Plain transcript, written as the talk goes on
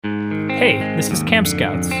Hey, this is Camp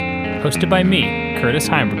Scouts, hosted by me, Curtis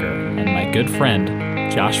Heimberger, and my good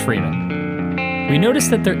friend, Josh Freeman. We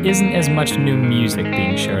noticed that there isn't as much new music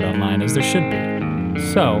being shared online as there should be,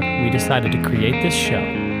 so we decided to create this show,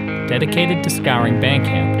 dedicated to scouring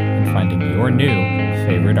Bandcamp and finding your new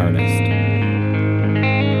favorite artist.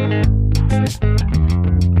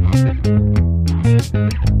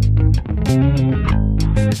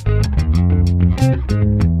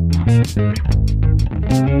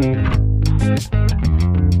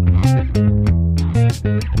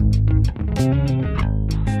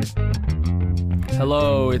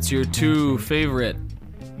 Hello, it's your two favorite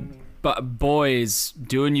boys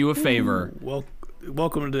doing you a favor.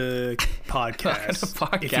 Welcome to the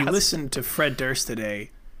podcast. If you listen to Fred Durst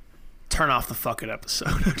today, turn off the fucking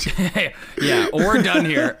episode. Yeah, we're done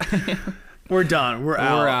here. We're done. We're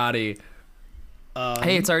out. We're outie.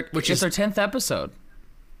 Hey, it's our 10th episode.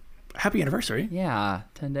 Happy anniversary. Yeah,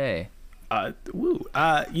 10 day. Woo.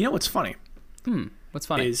 You know what's funny? What's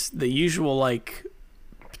funny? Is the usual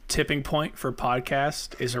tipping point for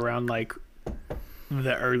podcast is around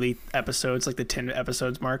the early episodes, like the 10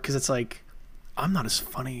 episodes mark, because it's I'm not as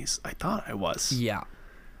funny as I thought I was. Yeah.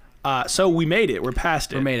 So we made it. We're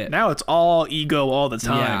past it. We made it. Now it's all ego all the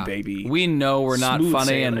time, baby. We know we're not Smooth funny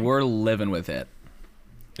sailing. and we're living with it.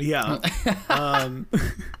 Yeah.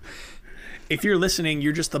 If you're listening,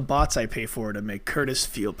 you're just the bots I pay for to make Curtis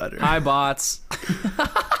feel better. Hi, bots.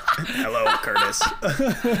 Hello, Curtis.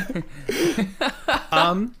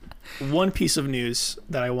 One piece of news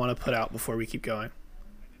that I want to put out before we keep going.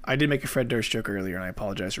 I did make a Fred Durst joke earlier, and I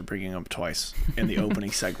apologize for bringing him up twice in the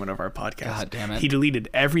opening segment of our podcast. God damn it. He deleted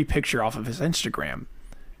every picture off of his Instagram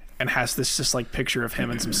and has this picture of him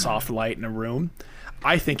in some soft light in a room.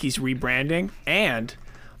 I think he's rebranding, and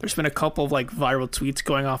there's been a couple of viral tweets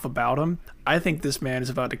going off about him. I think this man is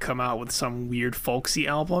about to come out with some weird folksy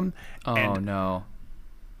album. Oh, no.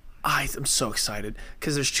 I'm so excited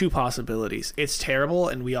because there's two possibilities. It's terrible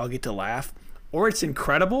and we all get to laugh, or it's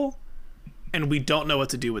incredible and we don't know what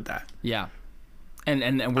to do with that. Yeah.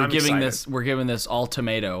 And we're giving this all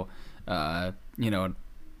tomato. What do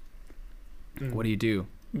you do?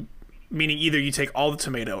 Meaning either you take all the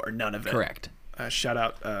tomato or none of it. Correct. Shout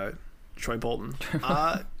out Troy Bolton.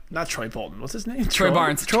 Not Troy Bolton. What's his name? Troy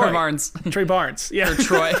Barnes. Troy Barnes. Troy Barnes. Yeah. Or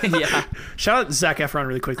Troy. Yeah. Shout out Zac Efron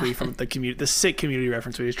really quickly from the sick community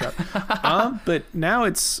reference we just dropped. But now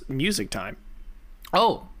it's music time.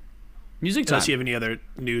 Oh, music time. Unless you have any other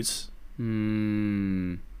news.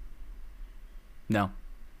 No. No.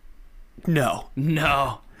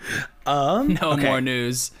 No. Okay. More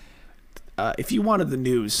news. If you wanted the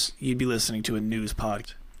news, you'd be listening to a news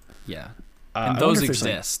pod. Yeah. And those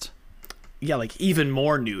exist. Even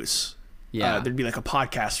more news. Yeah. There'd be a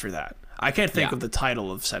podcast for that. I can't think of the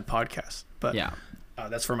title of said podcast, but yeah.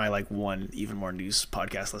 That's for my one even more news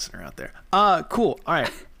podcast listener out there. Cool. All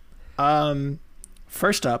right.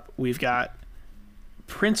 First up, we've got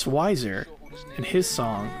Prince Weiser and his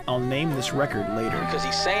song, I'll Name This Record Later. Because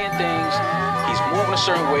he's saying things, he's moving a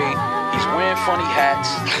certain way, he's wearing funny hats.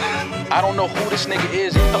 I don't know who this nigga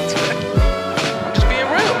is. I'm just being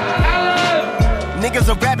real. Niggas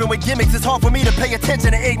are rapping with gimmicks, it's hard for me to pay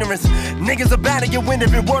attention to ignorance. Niggas are bound to get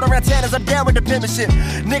winded, been word around town as I'm down with the penmanship.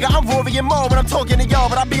 Nigga, I'm Rory and Mo when I'm talking to y'all,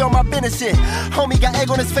 but I be on my business shit. Homie got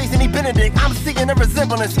egg on his face and he Benedict, I'm seeing a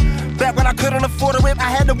resemblance. Back when I couldn't afford a whip,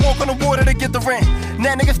 I had to walk on the water to get the rent.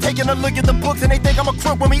 Now niggas taking a look at the books and they think I'm a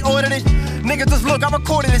crook when we ordered it. Niggas just look, I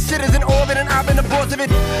recorded this shit is in orbit and I've been the boss of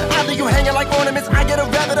it. Either you hanging like ornaments, I get a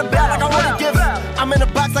rabbit a bat like I want a gift. I'm in a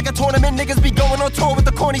box like a tournament, niggas be going on tour with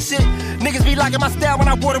the corny shit. Niggas be liking my style when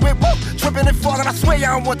I water it, whoop, tripping and falling, I swear I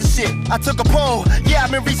don't want the shit. I took a poll, yeah,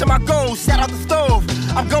 I've been reaching my goals, shout out the stove.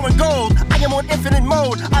 I'm going gold, I am on infinite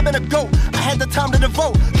mode, I've been a goat, I had the time to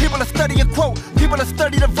devote. People are studying quote, people are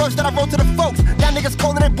study the verse that I wrote to the folks. Now niggas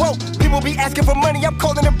calling it woke, people be asking for money, I'm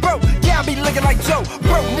calling it broke. Yeah, I be looking like Joe,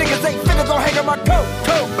 broke niggas ain't figures gon' hang on my coat.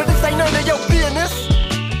 But this ain't none of your business.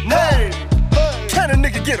 Hey, can a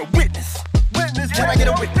nigga get a witness? Can I get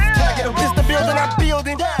a witness? Can I get a witness? This the building I'm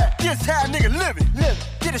building. This how a nigga living.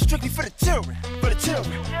 Get it strictly for the children. For the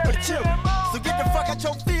children. For the children. So get the fuck out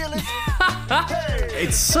your feelings.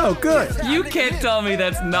 It's so good. You can't tell me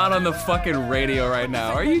that's not on the fucking radio right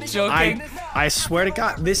now. Are you joking? I swear to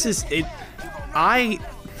God, this is it. I'm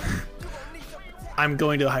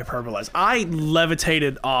going to hyperbolize. I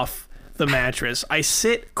levitated off the mattress. I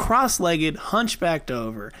sit cross-legged, hunchbacked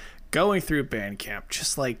over, going through Bandcamp,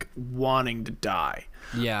 just wanting to die.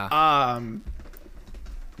 Yeah.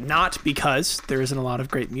 Not because there isn't a lot of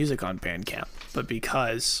great music on Bandcamp, but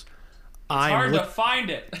because it's hard to find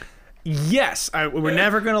it. Yes, we're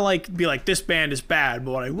never gonna like be like this band is bad,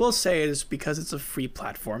 but what I will say is because it's a free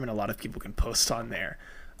platform and a lot of people can post on there.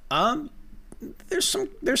 There's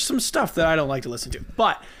some stuff that I don't like to listen to,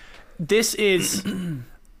 but this is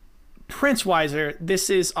Prince Weiser. This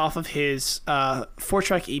is off of his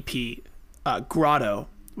 4-track EP, Grotto,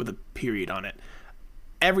 with a period on it.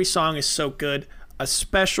 Every song is so good. A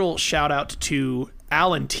special shout out to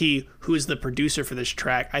Alan T, who is the producer for this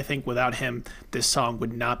track. I think without him, this song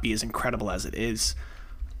would not be as incredible as it is.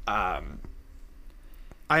 I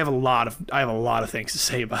have a lot of things to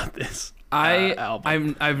say about this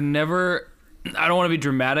album. I've never. I don't want to be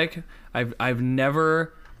dramatic. I've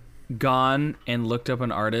never gone and looked up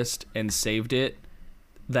an artist and saved it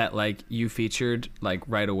that like you featured like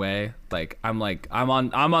right away. Like I'm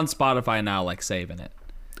on Spotify now, like saving it.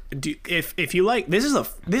 If you like, this is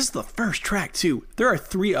the first track too. There are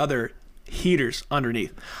 3 other heaters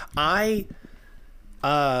underneath. I'm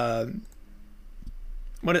gonna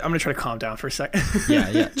try to calm down for a second.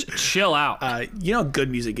 Yeah. Chill out. You know,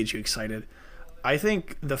 good music gets you excited. I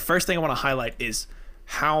think the first thing I want to highlight is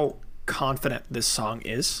how confident this song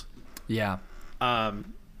is. Yeah.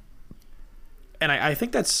 And I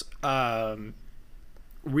think that's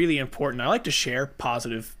really important. I like to share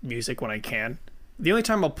positive music when I can. The only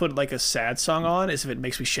time I'll put like a sad song on is if it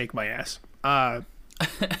makes me shake my ass.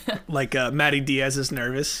 Like Matty Diaz is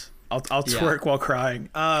Nervous. I'll twerk while crying.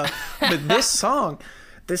 But this song,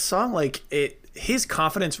 like his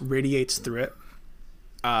confidence radiates through it.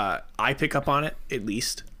 I pick up on it at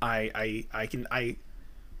least. I can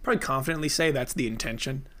probably confidently say that's the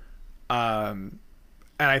intention. And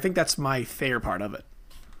I think that's my favorite part of it.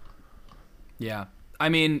 Yeah. I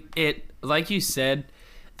mean, it, like you said,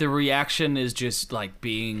 the reaction is just like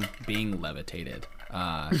being levitated.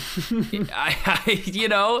 You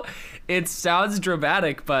know, it sounds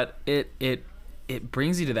dramatic, but it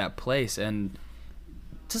brings you to that place, and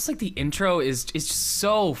just like the intro is just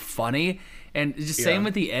so funny, and just same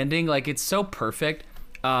with the ending, like it's so perfect.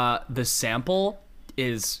 The sample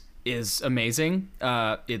is amazing.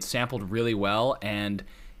 It's sampled really well, and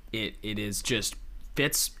it is just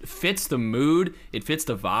fits the mood. It fits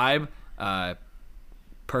the vibe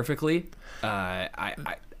perfectly.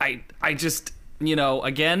 I just, you know,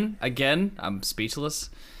 again, I'm speechless.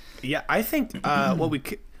 Yeah, I think what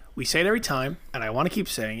we say it every time, and I want to keep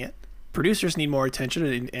saying it. Producers need more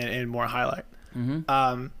attention and more highlight.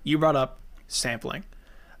 Mm-hmm. You brought up sampling.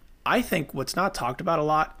 I think what's not talked about a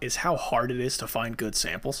lot is how hard it is to find good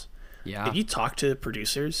samples. Yeah. If you talk to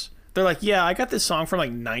producers, they're like, yeah, I got this song from like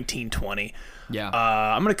 1920. Yeah.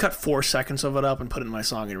 I'm going to cut 4 seconds of it up and put it in my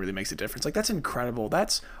song, and it really makes a difference. Like, that's incredible.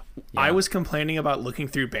 I was complaining about looking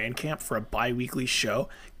through Bandcamp for a bi-weekly show.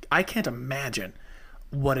 I can't imagine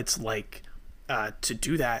what it's like to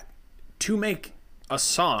do that, to make a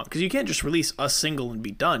song. Because you can't just release a single and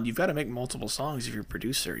be done. You've got to make multiple songs if you're a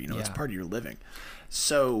producer. You know, it's part of your living.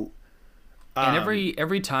 So... and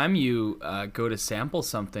every time you go to sample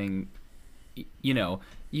something, you know,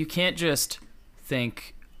 you can't just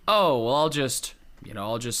think, oh, well, I'll just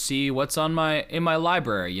see what's in my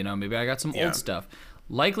library. You know, maybe I got some old stuff.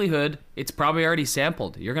 Likelihood, it's probably already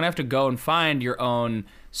sampled. You're gonna have to go and find your own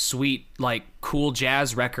sweet, like, cool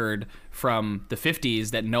jazz record from the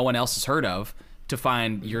 50s that no one else has heard of to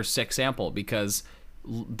find your sick sample, because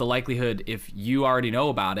the likelihood, if you already know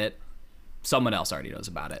about it, someone else already knows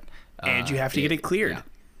about it. And you have to get it cleared. Yeah.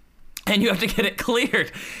 And you have to get it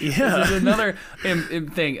cleared. Yeah. This is another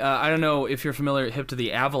thing. I don't know if you're hip to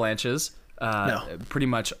the Avalanches. No. Pretty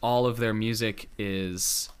much all of their music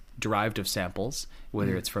is derived of samples,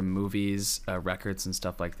 whether it's from movies, records, and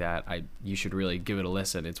stuff like that. You should really give it a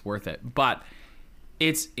listen. It's worth it. But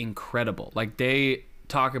it's incredible. Like, they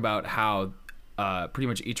talk about how pretty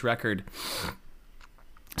much each record...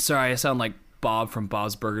 Sorry, I sound like Bob from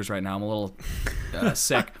Bob's Burgers right now. I'm a little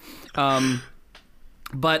sick.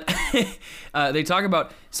 But they talk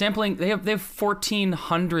about sampling. They have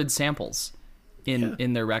 1,400 samples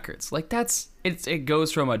in their records. Like, it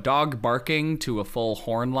goes from a dog barking to a full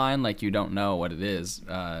horn line. Like, you don't know what it is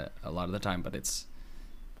a lot of the time, but it's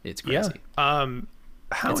crazy. Yeah.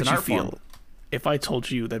 How would you feel if I told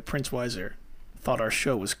you that Prince Weiser thought our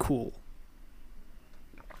show was cool?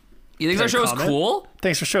 You think our show is cool?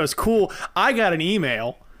 Thanks for show is cool. I got an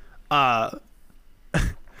email.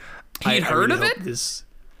 He'd heard of it?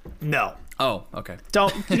 No. Oh, okay.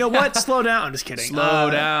 Don't. You know what? Slow down. I'm just kidding. Slow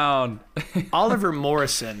down. Oliver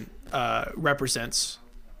Morrison represents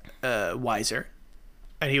Weiser.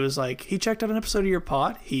 And he was like, he checked out an episode of your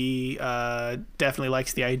pod. He definitely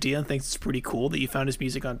likes the idea and thinks it's pretty cool that you found his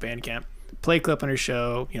music on Bandcamp. Play a clip on your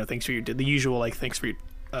show. You know, thanks for the usual, like, thanks for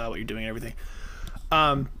what you're doing and everything.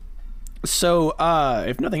 So,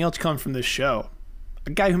 if nothing else comes from this show, a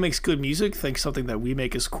guy who makes good music thinks something that we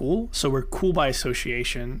make is cool. So we're cool by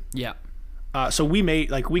association. Yeah. So we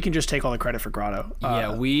can just take all the credit for Grotto.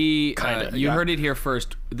 You yeah. heard it here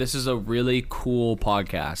first. This is a really cool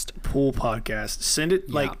podcast. Pool podcast. Send it,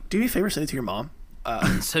 do me a favor, send it to your mom.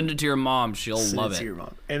 Send it to your mom. She'll love it. To your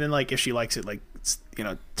mom. And then, if she likes it,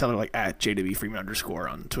 tell her, at JWFreeman _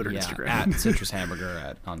 on Twitter and Instagram. At Citrus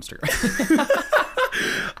Hamburger on Instagram.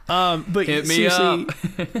 But hit me seriously,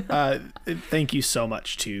 thank you so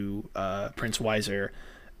much to Prince Weiser,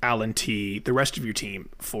 Alan T, the rest of your team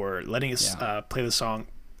for letting us play the song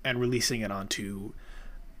and releasing it onto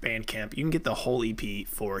Bandcamp. You can get the whole EP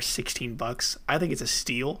for $16. I think it's a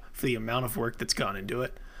steal for the amount of work that's gone into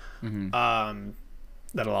it. Mm-hmm.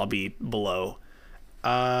 That'll all be below.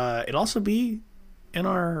 It'll also be in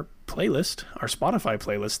our playlist, our Spotify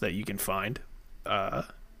playlist that you can find.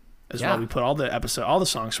 As well, we put all the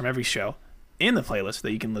songs from every show in the playlist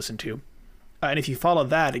that you can listen to. And if you follow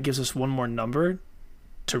that, it gives us one more number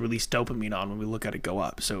to release dopamine on when we look at it go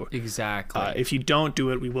up. So exactly. If you don't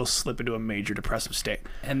do it, we will slip into a major depressive state.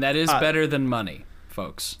 And that is better than money,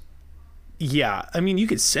 folks. Yeah. I mean, you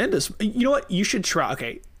could send us. You know what? You should try.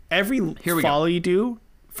 Okay. Every follow you do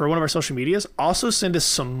for one of our social medias, also send us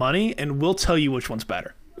some money, and we'll tell you which one's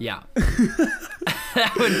better. Yeah.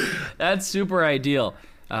 That's super ideal.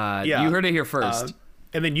 You heard it here first.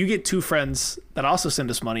 And then you get 2 friends that also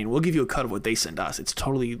send us money, and we'll give you a cut of what they send us. It's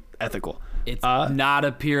totally ethical. It's not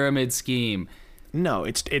a pyramid scheme. No,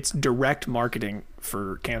 it's direct marketing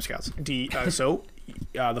for Camp Scouts. So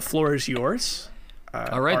the floor is yours.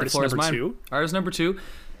 All right, the floor is mine. 2. Artist number 2.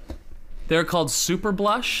 They're called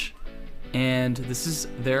Superblush, and this is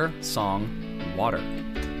their song, Water.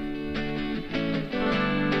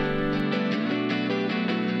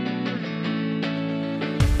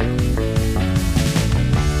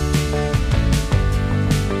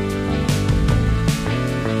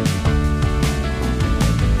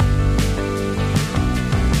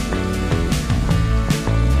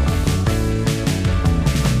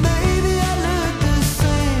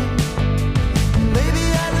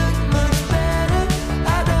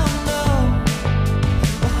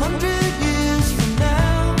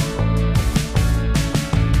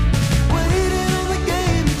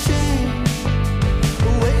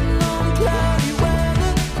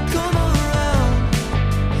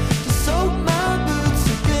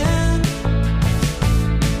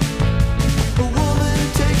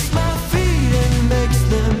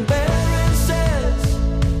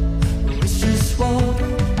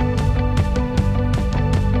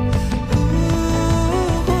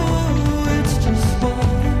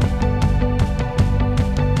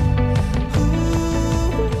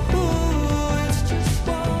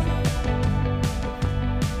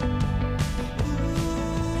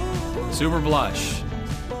 Superblush.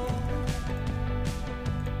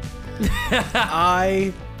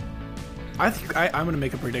 I think I'm gonna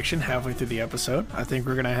make a prediction halfway through the episode. I think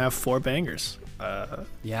we're gonna have 4 bangers.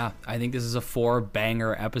 Yeah, I think this is a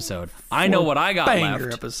 4-banger episode. I know what I got left.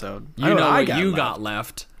 Banger episode. You know what you got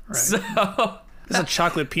left. Right. So this is a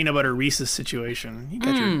chocolate peanut butter Reese's situation. You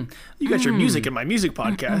got your music in my music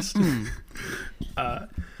podcast.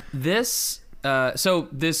 This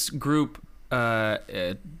group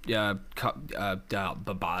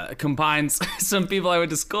combines some people I went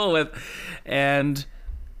to school with, and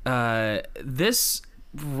this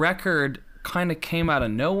record kind of came out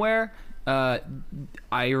of nowhere. I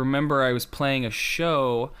remember I was playing a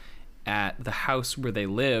show at the house where they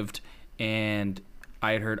lived, and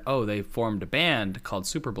I had heard, they formed a band called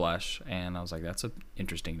Superblush, and I was like, that's an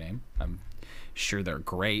interesting name. I'm sure they're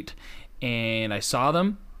great. And I saw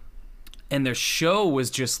them, and their show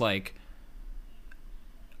was just like,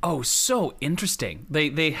 so interesting.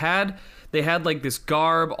 They had like this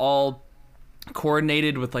garb all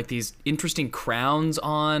coordinated with like these interesting crowns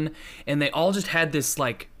on, and they all just had this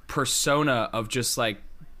like persona of just like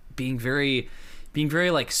being very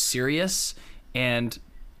like serious, and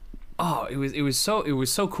it was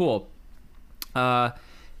so cool. But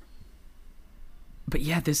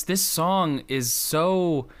yeah, this song is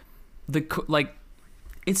so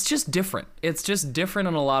it's just different. It's just different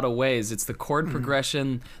in a lot of ways. It's the chord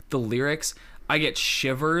progression, the lyrics. I get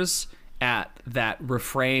shivers at that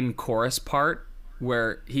refrain chorus part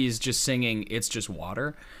where he's just singing, "It's just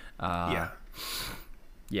water." Yeah.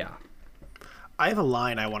 I have a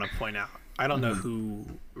line I want to point out. I don't know who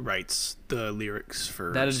writes the lyrics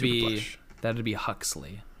for Superblush. That'd be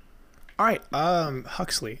Huxley. All right,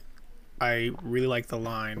 Huxley. I really like the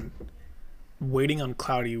line, "Waiting on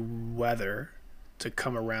cloudy weather to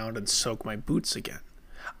come around and soak my boots again."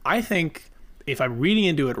 I think if I'm reading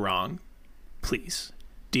into it wrong, please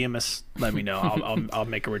DM us. Let me know. I'll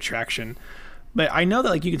make a retraction. But I know that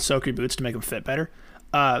like you can soak your boots to make them fit better.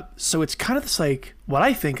 So it's kind of this like what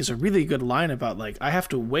I think is a really good line about like I have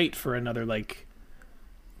to wait for another like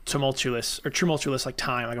tumultuous like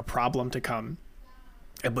time, like a problem to come.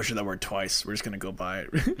 I butchered that word twice. We're just gonna go by it.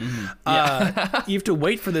 You have to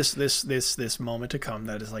wait for this moment to come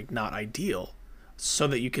that is like not ideal, so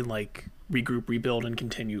that you can like regroup, rebuild, and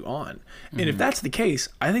continue on. And if that's the case,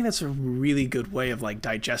 I think that's a really good way of like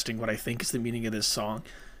digesting what I think is the meaning of this song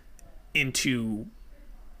into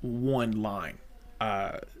one line.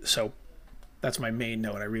 So that's my main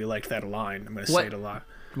note. I really liked that line. I'm gonna say it a lot.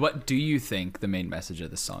 What do you think the main message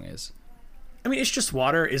of this song is? I mean, it's just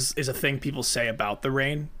water is a thing people say about the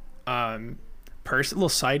rain. Little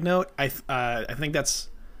side note, I think that's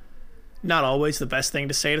not always the best thing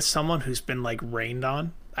to say to someone who's been like rained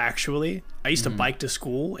on. Actually, I used to bike to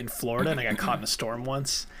school in Florida, and I got caught in a storm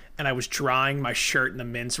once, and I was drying my shirt in the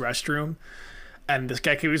men's restroom, and this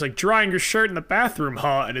guy was like, "Drying your shirt in the bathroom,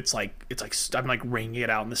 huh?" And it's like I'm like wringing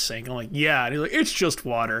it out in the sink. I'm like, "Yeah," and he's like, "It's just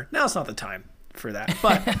water." Now it's not the time for that,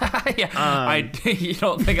 but You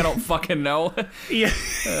don't think I don't fucking know? yeah,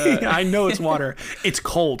 I know it's water. It's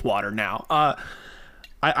cold water now.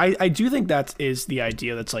 I do think that is the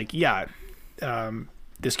idea. That's like,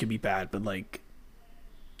 this could be bad, but like,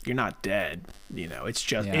 you're not dead. You know, it's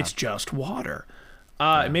just water.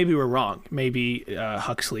 Maybe we're wrong. Maybe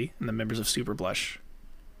Huxley and the members of Super Blush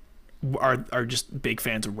are just big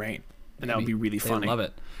fans of rain, and that would be really funny. They love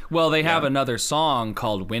it. Well, they have another song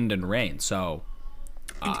called Wind and Rain, so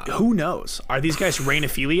who knows? Are these guys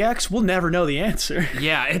rainophiliacs? We'll never know the answer.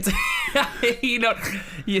 yeah, it's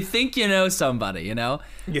you think you know somebody, you know?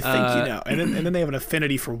 You think you know, and then they have an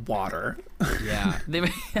affinity for water. Yeah,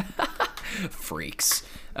 freaks.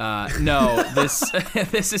 No,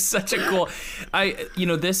 this is such a cool.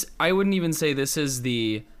 I wouldn't even say this is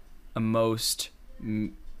the most.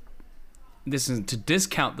 This isn't to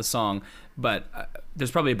discount the song, but there's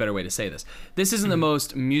probably a better way to say this. This isn't the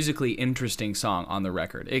most musically interesting song on the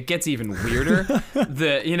record. It gets even weirder.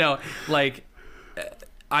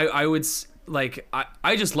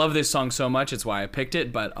 I just love this song so much. It's why I picked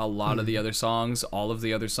it. But a lot of the other songs, all of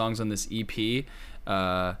the other songs on this EP,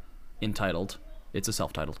 entitled, it's a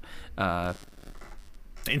self-titled, are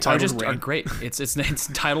great. It's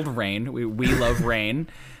titled Rain. We love rain.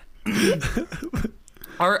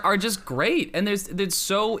 Are just great, and it's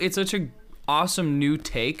such a awesome new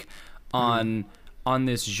take on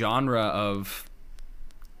this genre of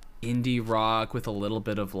indie rock with a little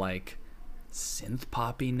bit of like synth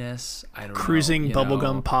poppiness. I don't cruising know,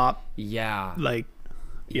 bubblegum pop. Yeah, like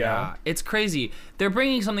yeah, it's crazy. They're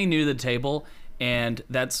bringing something new to the table, and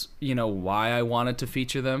that's why I wanted to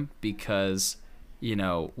feature them, because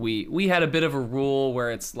we had a bit of a rule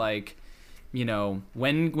where it's like,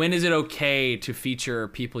 when is it okay to feature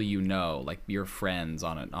people like your friends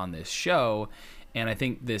on this show? And I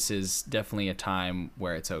think this is definitely a time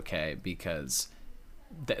where it's okay, because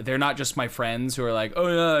they're not just my friends who are like, oh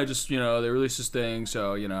yeah, I just they released this thing,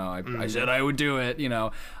 so I said I would do it.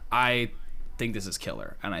 I think this is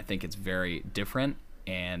killer, and I think it's very different,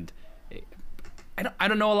 and I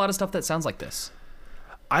don't know a lot of stuff that sounds like this.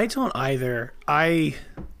 I don't either. I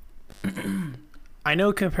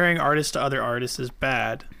know comparing artists to other artists is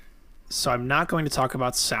bad, so I'm not going to talk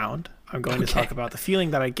about sound. I'm going to talk about the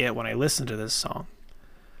feeling that I get when I listen to this song.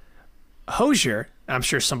 Hozier, I'm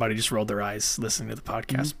sure somebody just rolled their eyes listening to the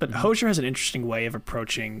podcast, but Hozier has an interesting way of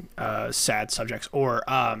approaching sad subjects, or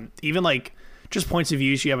even like just points of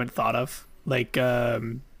views you haven't thought of. Like at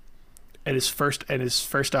his first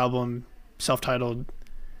album, self-titled,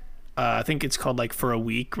 I think it's called like For a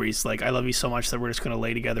Week, where he's like, I love you so much that we're just going to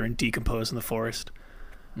lay together and decompose in the forest.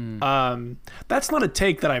 That's not a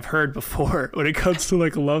take that I've heard before when it comes to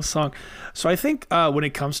like a love song. So I think when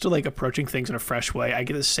it comes to like approaching things in a fresh way, I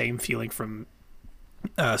get the same feeling from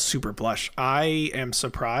Super Blush. I am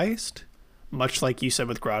surprised, much like you said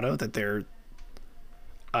with Grotto, that they're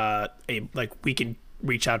we can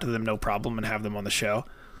reach out to them no problem and have them on the show.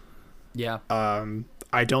 Yeah.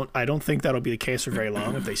 I don't think that'll be the case for very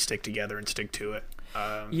long if they stick together and stick to it.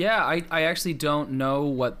 I actually don't know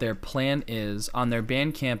what their plan is. On their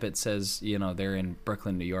Bandcamp, it says, they're in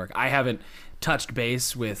Brooklyn, New York. I haven't touched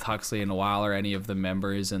base with Huxley in a while, or any of the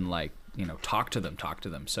members, and like, talk to them.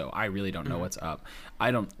 So I really don't know what's up.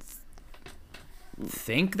 I don't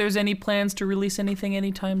think there's any plans to release anything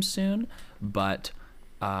anytime soon, but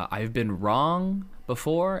I've been wrong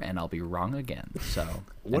before, and I'll be wrong again. So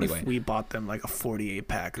what if we bought them like a 48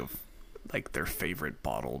 pack of like their favorite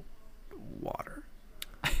bottled water?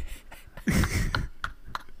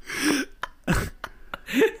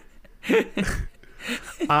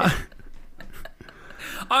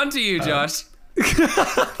 On to you, Josh.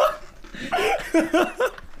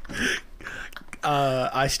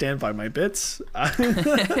 I stand by my bits.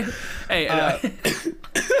 Hey,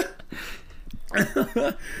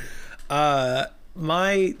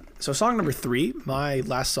 So song number 3, my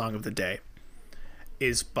last song of the day,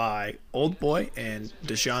 is by Old Boy and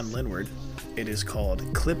Dejan Linward. It is called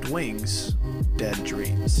Clipped Wings, Dead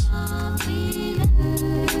Dreams.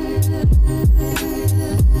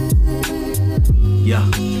 Yeah,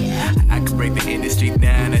 I could break the industry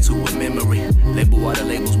down into a memory. Label all the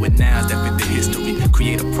labels with nouns that fit the history.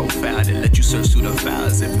 Create a profile that let you search through the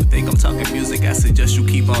files. If you think I'm talking music, I suggest you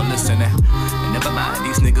keep on listening. And never mind,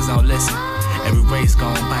 these niggas don't listen. Every race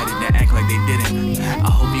gon' bite it and act like they didn't.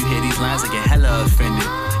 I hope you hear these lines and get hella offended.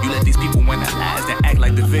 You let these people win their lives and act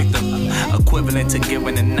like the victim. Equivalent to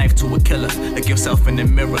giving a knife to a killer. Look yourself in the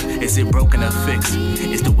mirror. Is it broken or fixed?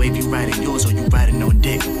 Is the wave you riding yours or you riding on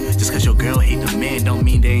dick? Just cause your girl hate the man don't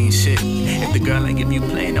mean they ain't shit. If the girl ain't give you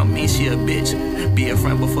play don't mean she a bitch. Be a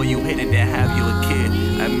friend before you hit it, then have you a kid.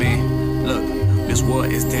 I mean, look, this war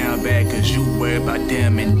is down bad cause you worry about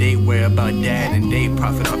them and they worry about that. And they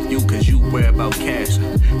profit off you cause you worry about cash.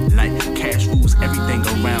 Like cash rules everything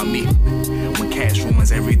around me. When cash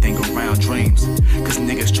ruins everything around dreams. Cause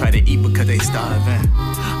niggas try to eat because they starving.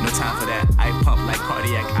 No time for that. I pump like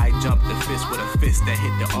cardiac. I jump the fist with a fist that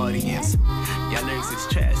hit the audience. Y'all lyrics is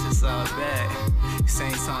trash, it's all bad.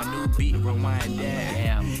 Same song, new beat, rewind that.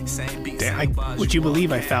 Damn. Same beat, Damn, same bars, would you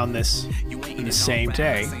believe I rewind found this that. in the same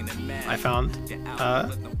day I found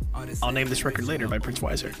I'll Name This Record Later by Prince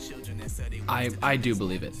Weiser. I do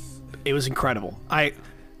believe it. It was incredible.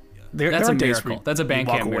 There That's are a days miracle. where That's a you Bandcamp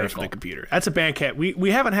walk away miracle. from the computer. That's a Bandcamp.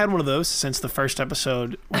 We haven't had one of those since the first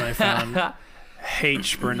episode when I found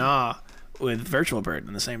H. Bernard with Virtual Bird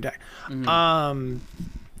in the same day.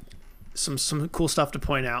 Some cool stuff to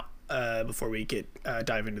point out before we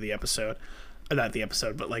dive into the episode. Not the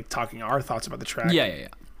episode, but like talking our thoughts about the track. Yeah.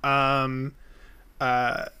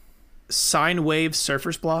 Sine Wave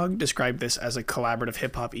Surfers blog described this as a collaborative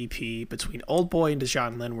hip-hop EP between Old Boy and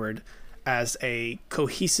Dejan Linward as a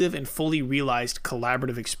cohesive and fully realized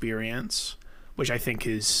collaborative experience, which I think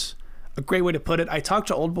is a great way to put it. I talked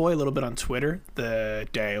to Old Boy a little bit on Twitter the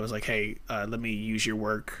day. I was like, hey, let me use your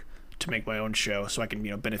work to make my own show so I can,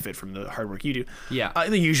 benefit from the hard work you do. Yeah.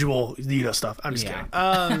 The usual, stuff. I'm just kidding.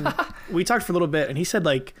 We talked for a little bit, and he said,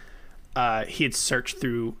 like, he had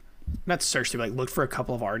looked for a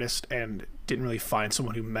couple of artists and didn't really find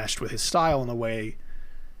someone who meshed with his style in a way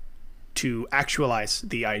to actualize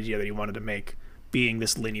the idea that he wanted to make, being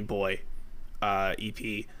this Linny Boy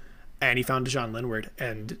EP. And he found Dejan Linward,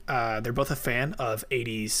 and they're both a fan of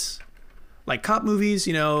 80s like cop movies,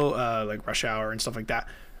 like Rush Hour and stuff like that.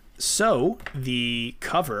 So the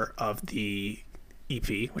cover of the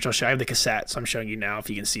EP, which I'll show, I have the cassette, so I'm showing you now if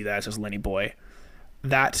you can see that. It says Linny Boy.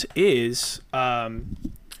 That is, I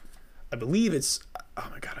believe it's, oh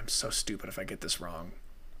my God, I'm so stupid if I get this wrong.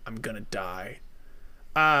 I'm gonna die.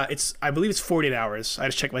 I believe it's 48 Hours. I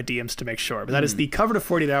just checked my DMs to make sure. But that is the cover to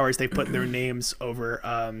 48 Hours. They put their names over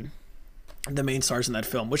the main stars in that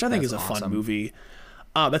film, which I think is a fun movie.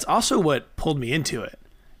 That's also what pulled me into it.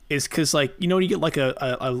 Is because, like, when you get like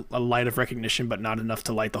a light of recognition, but not enough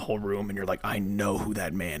to light the whole room, and you're like, I know who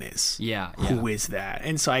that man is. Yeah. Who is that?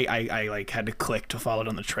 And so I like had to click to follow it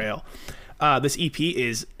on the trail. This EP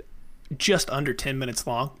is just under 10 minutes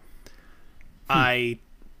long. I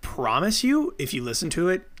promise you, if you listen to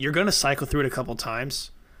it, you're gonna cycle through it a couple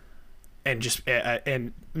times, and just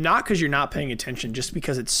and not because you're not paying attention, just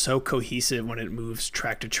because it's so cohesive when it moves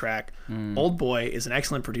track to track. Old Boy is an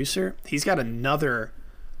excellent producer. He's got another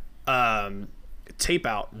tape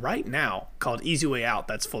out right now called Easy Way Out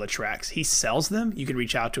that's full of tracks. He sells them. You can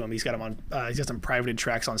reach out to him. He's got them on he's got some privated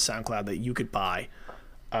tracks on SoundCloud that you could buy.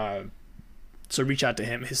 So reach out to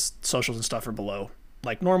him. His socials and stuff are below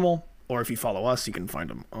like normal, or if you follow us, you can find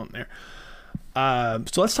them on there.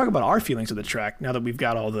 So let's talk about our feelings of the track now that we've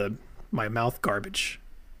got all my mouth garbage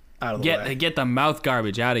out of the way. Get the mouth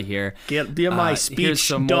garbage out of here. Get my speech here's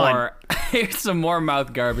some done. Here's some more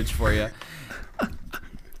mouth garbage for you.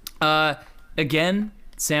 Again,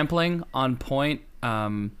 sampling on point.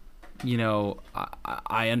 I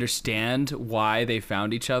understand why they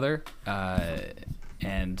found each other.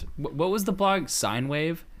 And what was the blog? Sine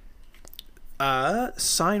Wave?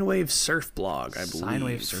 Sine Wave Surf blog, I believe. Sine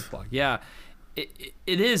Wave Surf blog. Yeah. It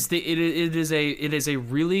is a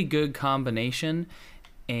really good combination,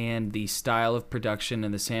 and the style of production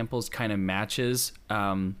and the samples kind of matches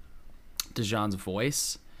Dejan's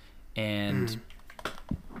voice, and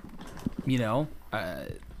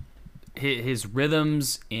his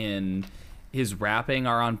rhythms in his rapping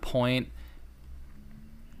are on point.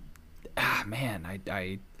 Man,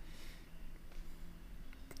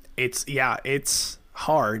 it's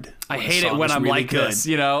hard. I when a hate it song when is I'm really like good. this,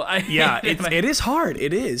 you know. It is hard.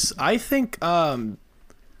 It is. I think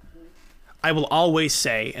I will always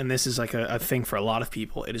say, and this is like a thing for a lot of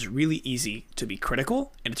people, it is really easy to be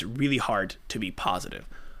critical and it's really hard to be positive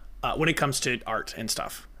when it comes to art and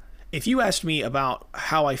stuff. If you asked me about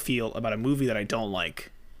how I feel about a movie that I don't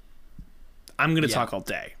like, I'm going to talk all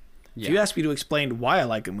day. If you ask me to explain why I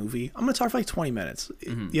like a movie, I'm going to talk for like 20 minutes,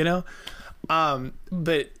 you know?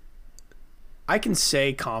 But I can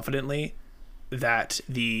say confidently that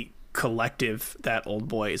the collective that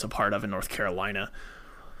Oldboy is a part of in North Carolina,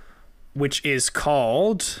 which is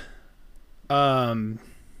called, oh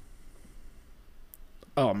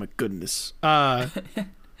my goodness,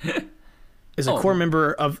 is a core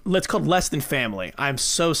member of, let's call it Less Than Family. I'm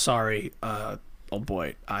so sorry,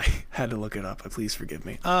 Oldboy. I had to look it up. Please forgive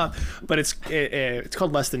me. But it's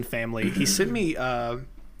called Less Than Family. He sent me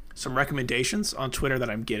some recommendations on Twitter that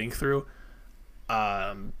I'm getting through.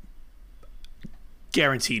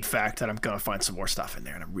 Guaranteed fact that I'm gonna find some more stuff in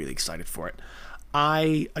there, and I'm really excited for it.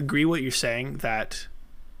 I agree what you're saying, that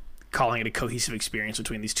calling it a cohesive experience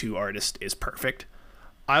between these two artists is perfect.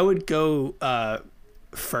 I would go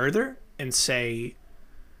further and say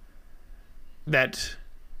that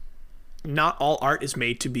not all art is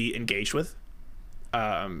made to be engaged with.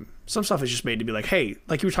 Some stuff is just made to be like, hey,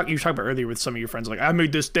 like you were talking about earlier with some of your friends, like, I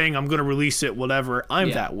made this thing, I'm gonna release it, whatever.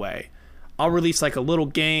 I'm that way. I'll release like a little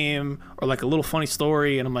game or like a little funny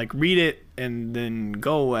story, and I'm like, read it and then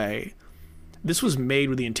go away. This was made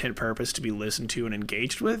with the intent purpose to be listened to and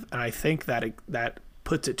engaged with, and I think that that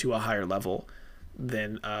puts it to a higher level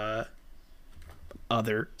than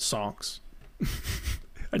other songs.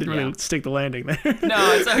 I didn't really stick the landing there.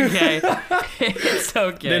 No, it's okay. It's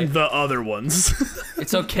okay. Than the other ones.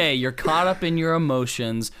 It's okay. You're caught up in your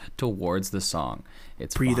emotions towards the song.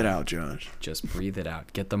 It's Breathe fine. it out, Josh. Just breathe it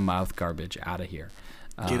out. Get the mouth garbage out of here.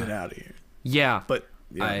 Get it out of here. Yeah, But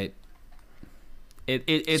yeah.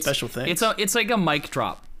 It's Special things. It's like a mic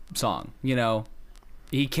drop song. You know,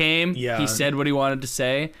 he came. Yeah. He said what he wanted to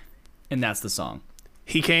say, and that's the song.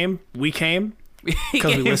 He came. We came.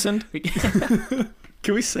 Because we listened.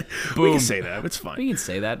 Can we say? Boom. We can say that. It's fine. We can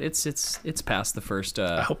say that. It's past the first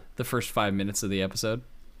the first 5 minutes of the episode.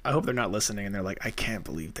 I hope they're not listening and they're like, I can't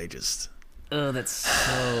believe they just. Oh, that's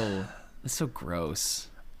so gross.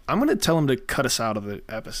 I'm gonna tell them to cut us out of the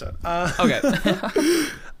episode. Okay.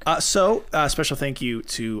 So special thank you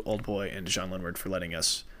to Oldboy and John Lindward for letting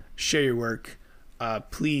us share your work.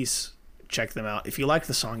 Please check them out. If you like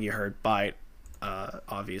the song you heard, buy it.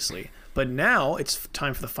 Obviously. But now it's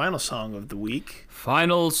time for the final song of the week.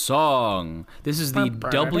 Final song. This is the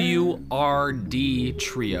WRD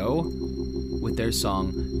Trio with their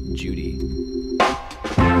song Judy.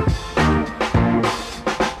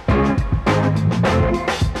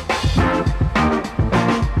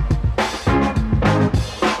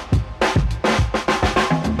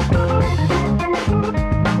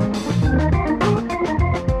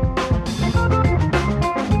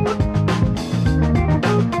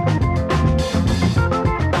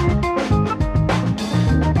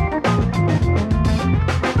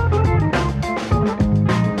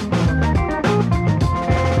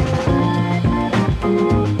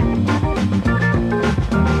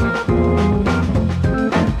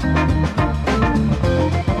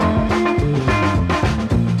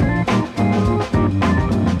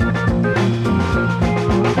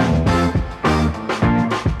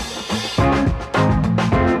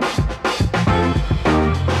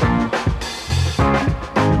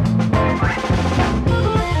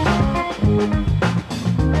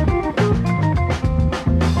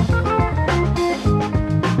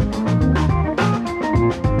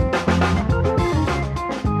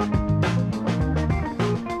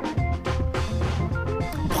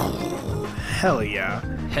 Hell yeah.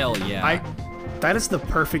 Hell yeah. That is the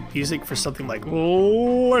perfect music for something like,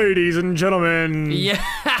 ladies and gentlemen, Yeah.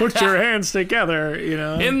 put your hands together, you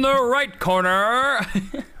know? In the right corner.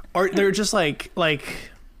 Or they're just like, and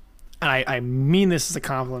I mean this as a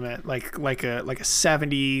compliment, like a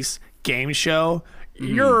 70s game show.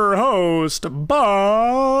 Your host,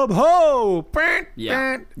 Bob Hope.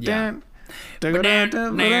 Yeah. Yeah.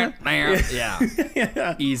 Yeah.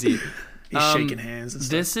 Easy. He's shaking hands and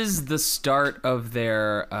stuff. This is the start of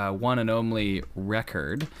their one and only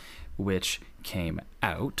record, which came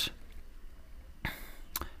out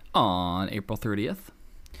on April 30th.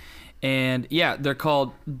 And yeah, they're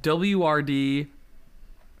called WRD,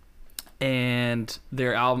 and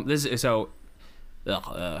their album,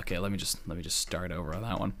 Okay, let me just start over on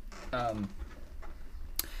that one.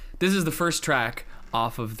 This is the first track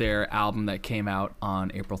off of their album that came out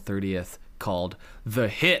on April 30th called The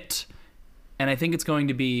Hit. And I think it's going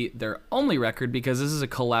to be their only record because this is a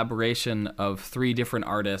collaboration of 3 different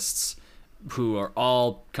artists who are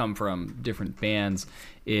all come from different bands.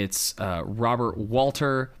 It's Robert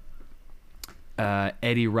Walter,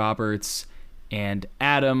 Eddie Roberts, and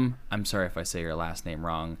Adam, I'm sorry if I say your last name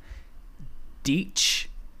wrong, Deitch.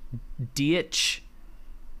 You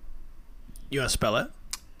want to spell it?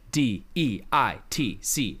 Deitch.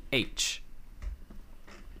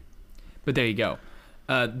 But there you go.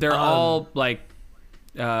 They're all like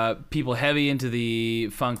people heavy into the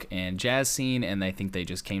funk and jazz scene, and I think they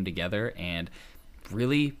just came together and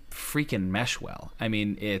really freaking mesh well. I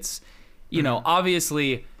mean, it's, you know,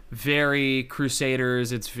 obviously very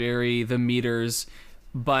Crusaders, it's very The Meters,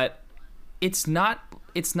 but it's not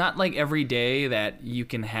like every day that you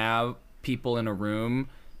can have people in a room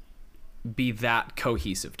be that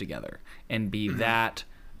cohesive together and be that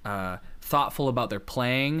thoughtful about their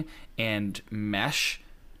playing and mesh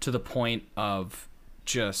to the point of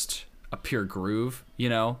just a pure groove.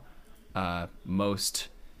 Most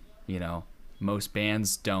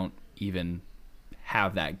bands don't even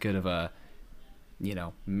have that good of a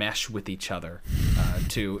mesh with each other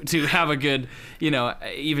to have a good,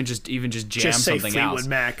 even just jam just say something Fleetwood else.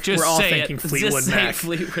 Mac. Just We're all say thinking it. Fleetwood just Mac. Say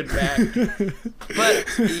Fleetwood Mac. But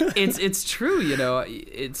it's true,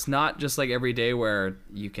 it's not just like every day where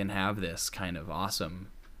you can have this kind of awesome.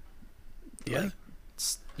 Yeah.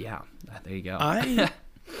 Yeah. There you go.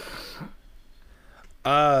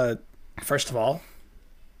 First of all,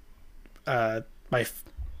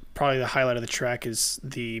 probably the highlight of the track is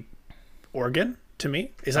the organ to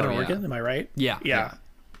me. Is that an organ? Am I right? Yeah.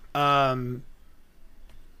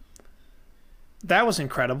 That was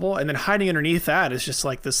incredible. And then hiding underneath that is just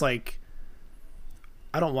like this, like,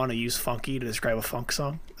 I don't want to use funky to describe a funk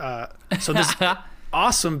song. So this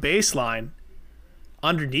awesome bass line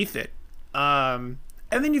underneath it. And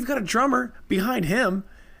then you've got a drummer behind him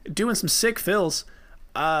doing some sick fills.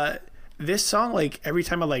 This song, like, every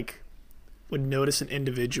time I would notice an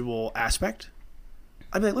individual aspect,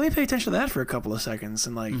 I'd be like, let me pay attention to that for a couple of seconds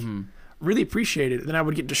and really appreciate it. Then I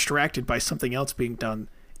would get distracted by something else being done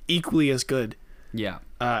equally as good. Yeah.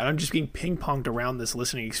 And I'm just being ping-ponged around this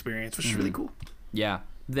listening experience, which is really cool. Yeah.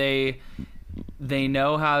 They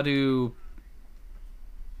know how to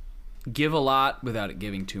give a lot without it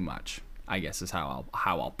giving too much, I guess is how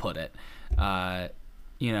I'll put it.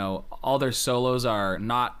 All their solos are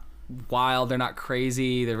not wild, they're not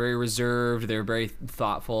crazy, they're very reserved, they're very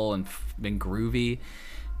thoughtful and groovy.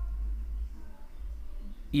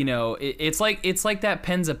 It's like that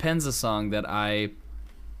Penza Penza song that I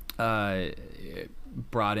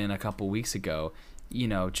brought in a couple weeks ago.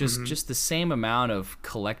 Just the same amount of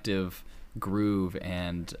collective groove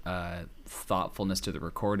and thoughtfulness to the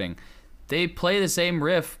recording. They play the same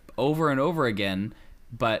riff over and over again,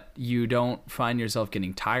 but you don't find yourself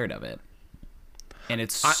getting tired of it. And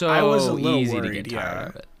it's so I was a little easy worried, to get tired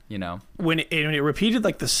of it. When it repeated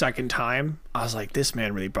like the second time, I was like, this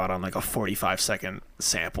man really brought on like a 45-second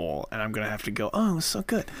sample, and I'm gonna have to go, oh, it was so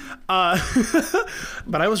good.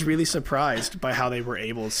 But I was really surprised by how they were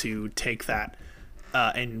able to take that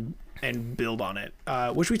and build on it,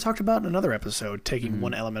 which we talked about in another episode, taking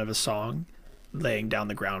one element of a song, laying down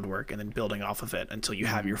the groundwork, and then building off of it until you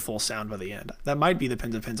have your full sound by the end. That might be the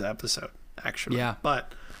Penza Penza episode, actually. Yeah.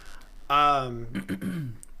 But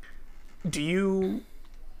do you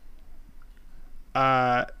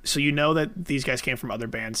so that these guys came from other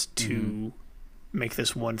bands to make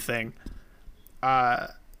this one thing.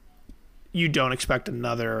 You don't expect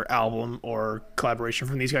another album or collaboration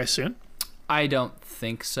from these guys soon? I don't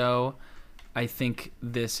think so. I think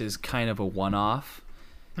this is kind of a one-off.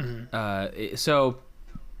 So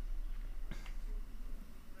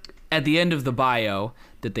at the end of the bio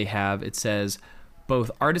that they have, it says,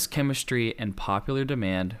 both artist chemistry and popular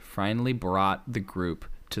demand finally brought the group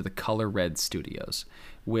to the Color Red Studios,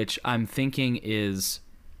 which I'm thinking is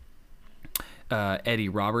Eddie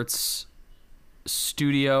Roberts'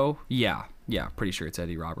 studio. Yeah, pretty sure it's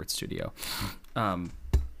Eddie Roberts' studio.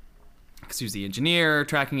 Because he was the engineer,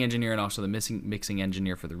 tracking engineer, and also the mixing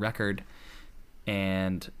engineer for the record.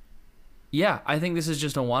 And yeah, I think this is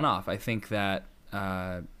just a one-off. I think that,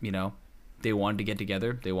 they wanted to get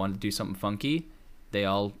together. They wanted to do something funky. They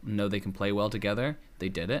all know they can play well together. They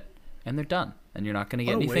did it, and they're done. And you're not going to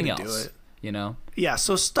get anything else. you know? Yeah,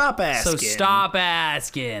 so stop asking. So stop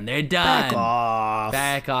asking. They're done. Back off.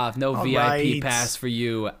 Back off. No All VIP right. pass for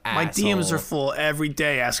you, My asshole. DMs are full every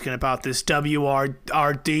day asking about this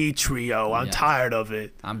WRD trio. I'm tired of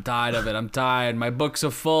it. I'm tired of it. I'm tired. My books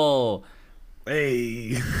are full.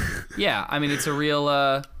 Hey. Yeah, I mean, it's a real,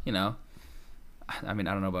 you know, I mean,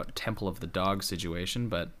 I don't know about Temple of the Dog situation,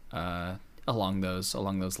 but along those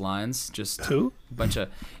lines, just Who? a bunch of,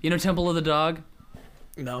 you know, Temple of the Dog.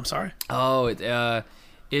 No, I'm sorry. Oh,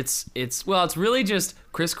 it's really just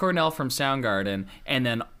Chris Cornell from Soundgarden and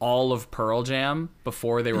then all of Pearl Jam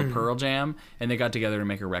before they were Pearl Jam, and they got together to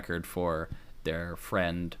make a record for their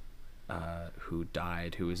friend who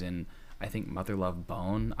died, who was in, I think, Mother Love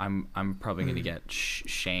Bone. I'm probably going to get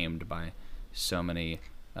shamed by so many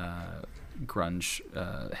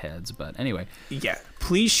grunge heads, but anyway. Yeah,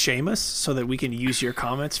 please shame us so that we can use your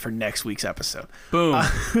comments for next week's episode. Boom.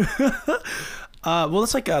 Well,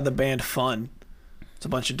 it's like the band Fun. It's a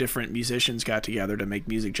bunch of different musicians got together to make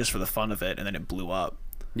music just for the fun of it, and then it blew up.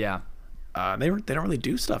 Yeah. They don't really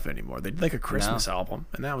do stuff anymore. They did like a Christmas album,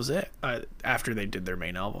 and that was it. After they did their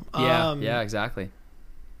main album. Yeah, exactly.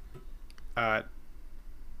 But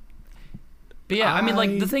yeah, I mean,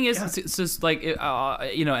 like, the thing is, yeah. it's just like, you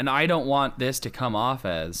know, and I don't want this to come off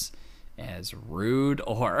as rude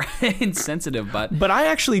or insensitive, But I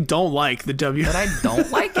actually don't like the W. but I don't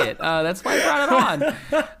like it. That's why I brought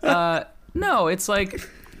it on. No, it's like,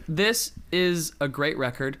 this is a great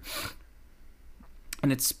record, and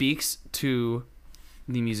it speaks to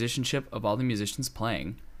the musicianship of all the musicians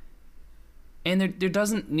playing. And there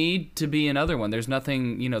doesn't need to be another one. There's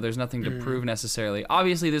nothing, you know, there's nothing to prove necessarily.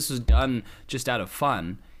 Obviously, this was done just out of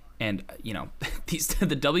fun. And, you know,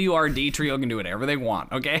 the WRD trio can do whatever they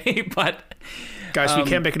want, okay? But Guys, we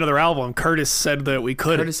can't make another album. Curtis said that we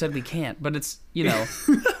couldn't. Curtis said we can't. But it's, you know,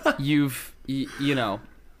 you know,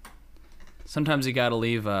 sometimes you got to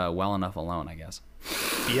leave well enough alone, I guess.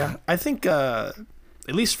 Yeah, I think, at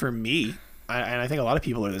least for me, and I think a lot of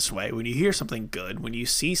people are this way, when you hear something good, when you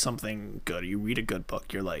see something good, or you read a good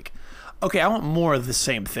book, you're like, okay, I want more of the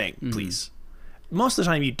same thing, please. Most of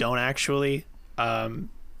the time you don't actually, but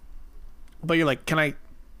you're like, can I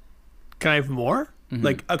have more?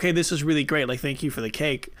 Like, okay, this is really great. Like, thank you for the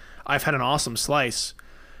cake. I've had an awesome slice.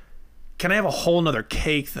 Can I have a whole nother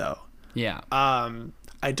cake though? Yeah.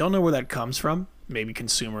 I don't know where that comes from. Maybe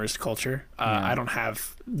consumerist culture. I don't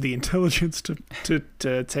have the intelligence to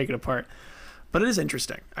take it apart. But it is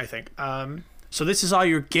interesting, I think. So this is all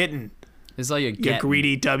you're getting. This is all you're You getting.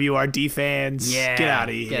 greedy WRD fans. Yeah, Get out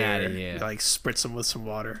of here. get outta here. Like, spritz them with some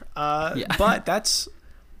water. But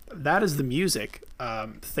that is the music.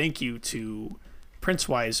 Thank you to Prince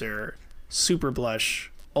Weiser, Super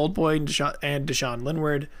Blush, Old Boy and Deshaun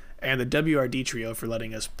Linward, and the WRD trio for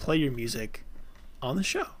letting us play your music on the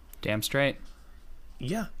show. Damn straight.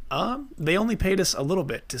 Yeah. They only paid us a little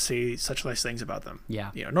bit to say such nice things about them.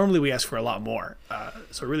 Yeah. You know, normally we ask for a lot more.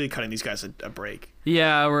 So we're really cutting these guys a break.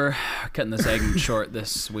 Yeah, we're cutting the segment short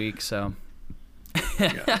this week, so.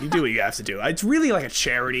 Yeah, you do what you have to do. It's really like a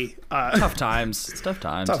charity. Tough times. It's tough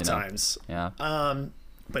times. Tough you know? times. Yeah.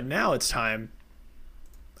 But now it's time.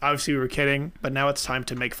 Obviously, we were kidding, but now it's time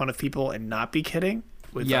to make fun of people and not be kidding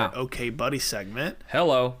with our Okay Buddy segment.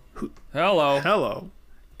 Hello. Hello. Hello.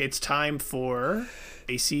 It's time for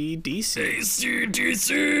AC/DC.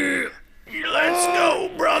 AC/DC. Let's go,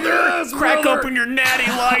 brother. Yes, Crack brother. open your natty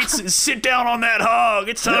lights and sit down on that hog.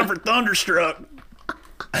 It's time for Thunderstruck.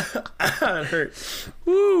 It hurt.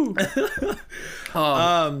 Woo.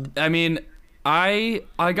 I mean, I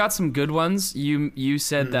got some good ones. You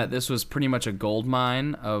said that this was pretty much a gold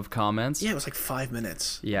mine of comments. Yeah, it was like 5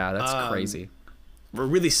 minutes. Yeah, that's crazy. We're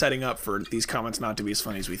really setting up for these comments not to be as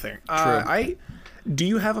funny as we think. Do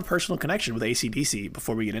you have a personal connection with AC/DC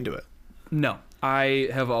before we get into it? No, I've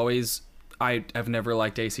never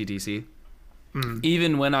liked AC/DC.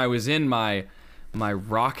 Even when I was in my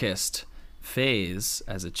rockist phase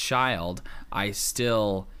as a child, I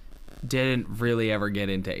still didn't really ever get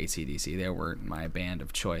into AC/DC. They weren't my band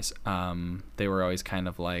of choice. They were always kind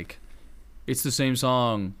of like, it's the same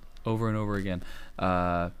song over and over again.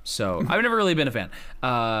 So I've never really been a fan.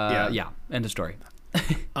 Yeah, end of story.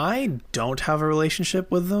 I don't have a relationship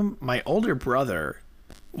with them. My older brother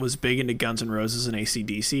was big into Guns N' Roses and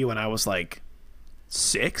AC/DC when I was like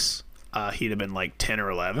 6. He'd have been like 10 or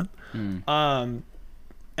 11. And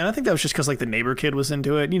I think that was just because like the neighbor kid was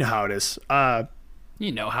into it. You know how it is.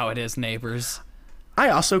 You know how it is, neighbors. I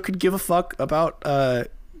also could give a fuck about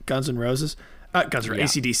Guns N' Roses.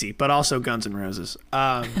 AC/DC, but also Guns N' Roses.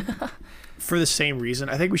 for the same reason,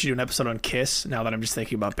 I think we should do an episode on Kiss. Now that I'm just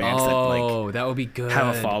thinking about bands that like that would be good.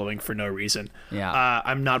 have a following for no reason. Yeah.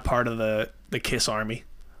 I'm not part of the Kiss army.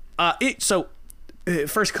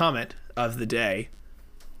 First comment of the day.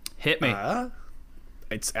 Hit me. I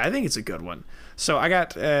think it's a good one. So I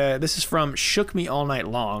got this is from Shook Me All Night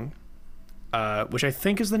Long, which I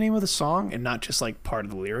think is the name of the song and not just like part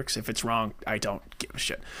of the lyrics. If it's wrong, I don't give a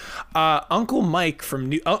shit. Uncle Mike from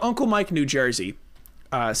New Jersey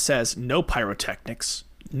says no pyrotechnics,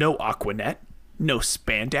 no Aquanet, no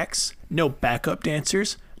spandex, no backup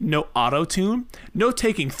dancers, no auto-tune, no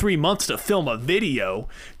taking 3 months to film a video,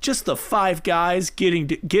 just the 5 guys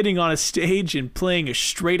getting on a stage and playing a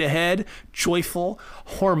straight ahead, joyful,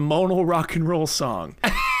 hormonal rock and roll song.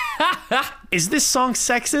 Is this song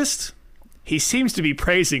sexist? He seems to be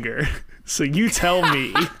praising her, so you tell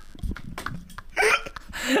me.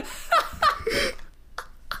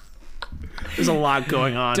 There's a lot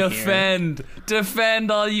going on here.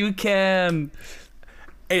 Defend all you can.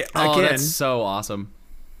 Again, that's so awesome.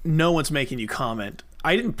 No one's making you comment.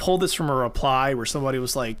 I didn't pull this from a reply where somebody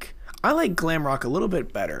was like, I like glam rock a little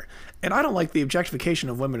bit better, and I don't like the objectification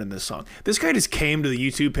of women in this song. This guy just came to the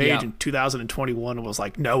YouTube page in 2021 and was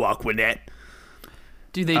like, no Aquanet.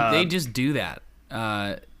 Dude, they just do that.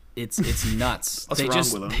 It's nuts. What's wrong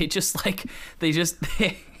with them?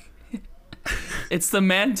 It's the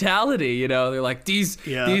mentality, you know. They're like these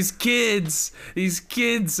kids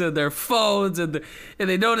and their phones and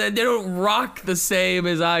they don't rock the same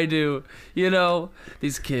as I do, you know.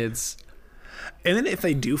 These kids. And then if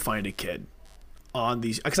they do find a kid on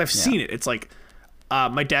these, because I've seen it, it's like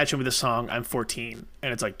my dad showed me the song I'm 14,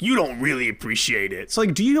 and it's like, you don't really appreciate it. It's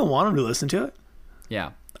like, do you don't want him to listen to it?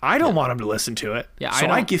 Yeah. I don't want him to listen to it. Yeah, so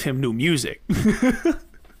I give him new music.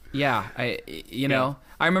 Yeah, I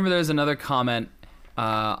remember there was another comment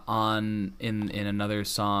in another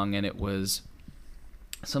song, and it was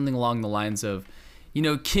something along the lines of, you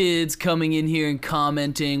know, kids coming in here and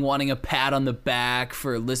commenting, wanting a pat on the back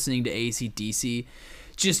for listening to AC/DC.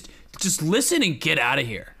 Just listen and get out of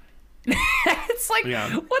here. It's like,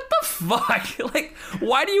 what the fuck? Like,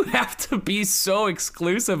 why do you have to be so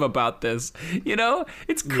exclusive about this? You know,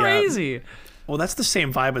 it's crazy. Yeah. Well, that's the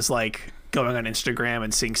same vibe as like going on Instagram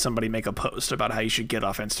and seeing somebody make a post about how you should get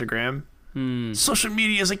off Instagram. Social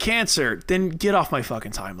media is a cancer. Then get off my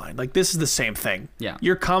fucking timeline. Like, this is the same thing. Yeah.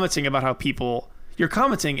 You're commenting about how you're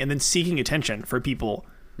commenting and then seeking attention for people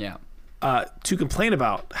to complain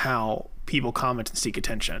about how people comment and seek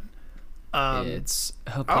attention. It's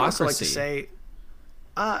hypocrisy. I would also like to say,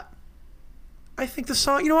 I think the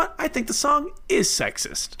song, you know what? I think the song is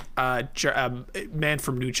sexist. Man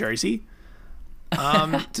from New Jersey.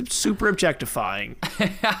 It's super objectifying.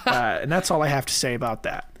 And that's all I have to say about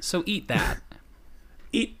that. So eat that.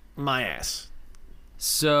 Eat my ass.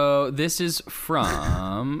 So this is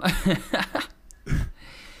from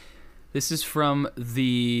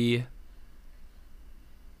the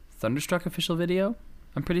Thunderstruck official video,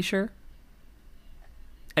 I'm pretty sure.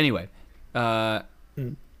 Anyway, no,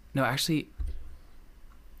 actually,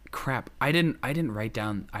 crap. I didn't write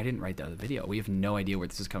down the video. We have no idea where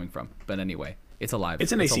this is coming from. But anyway, it's alive.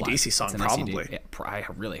 It's an AC/DC song, probably. Yeah, I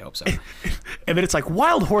really hope so. And then it's like,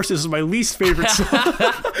 Wild Horses is my least favorite song.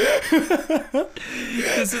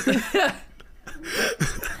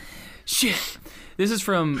 Shit. This is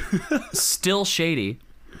from Still Shady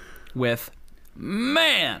with,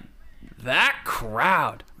 man, that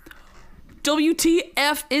crowd.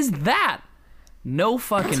 WTF is that? No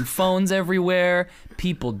fucking phones everywhere.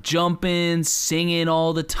 People jumping, singing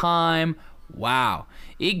all the time. Wow.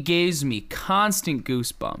 It gives me constant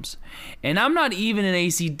goosebumps. And I'm not even an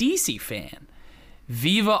AC/DC fan.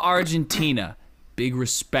 Viva Argentina. Big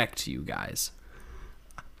respect to you guys.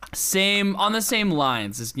 On the same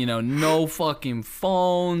lines as, you know, no fucking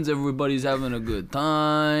phones. Everybody's having a good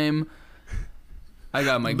time. I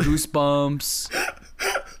got my goosebumps.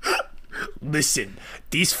 Listen,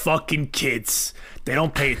 these fucking kids, they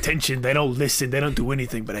don't pay attention, they don't listen, they don't do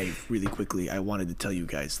anything. But hey, really quickly, I wanted to tell you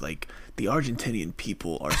guys, like, the Argentinian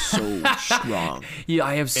people are so strong. Yeah,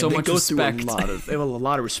 I have so much respect. They have a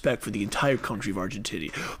lot of respect for the entire country of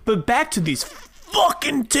Argentina. But back to these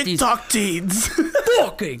fucking TikTok teens.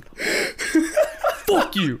 Fucking.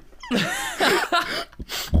 Fuck you.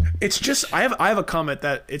 It's just, I have a comment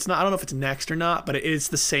that it's not, I don't know if it's next or not, but it's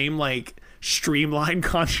the same, like, streamlined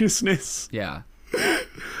consciousness. Yeah.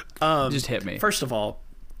 Just hit me. First of all,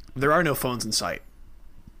 there are no phones in sight.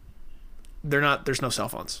 There's no cell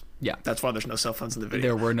phones. Yeah. That's why there's no cell phones in the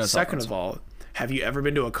video. There were no cell Second phones. of all, have you ever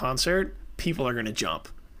been to a concert? People are going to jump.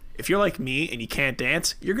 If you're like me and you can't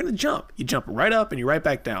dance, you're going to jump. You jump right up and you're right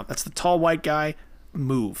back down. That's the tall white guy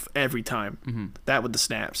move every time. That with the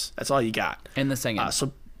snaps. That's all you got. And the singing.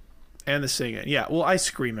 And the singing. Yeah. Well, I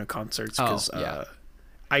scream at concerts because yeah.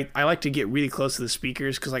 I like to get really close to the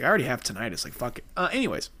speakers because like I already have tinnitus. Like fuck it.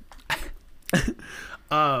 Anyways,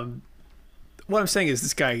 what I'm saying is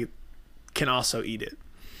this guy can also eat it.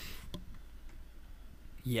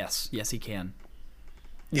 Yes, he can.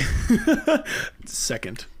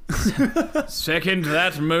 Second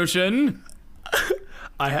that motion.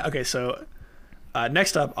 Okay, so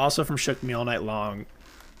next up, also from Shook Me All Night Long,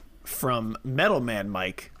 from Metal Man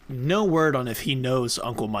Mike. No word on if he knows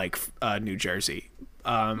Uncle Mike, New Jersey.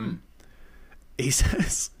 He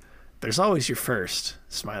says, "There's always your first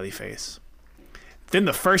smiley face. Then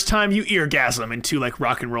the first time you eargasm in 2 like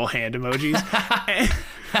rock and roll hand emojis."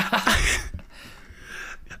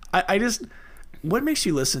 I just, what makes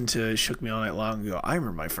you listen to Shook Me All Night Long and go, I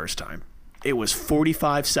remember my first time. It was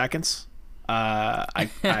 45 seconds. I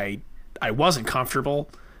wasn't comfortable.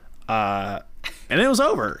 And then it was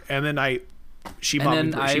over. And then she bought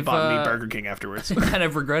me Burger King afterwards. And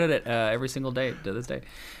I've regretted it every single day to this day.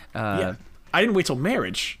 Yeah. I didn't wait till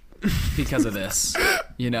marriage. Because of this,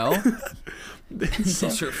 you know? This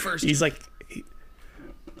is your first. He's like,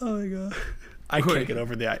 oh my God. I can't get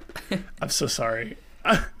over that. I'm so sorry.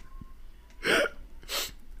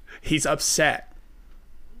 He's upset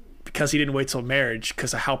because he didn't wait till marriage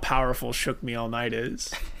because of how powerful Shook Me All Night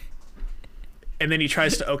is. And then he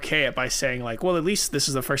tries to okay it by saying like, well, at least this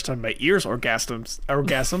is the first time my ears orgasm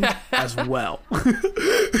as well.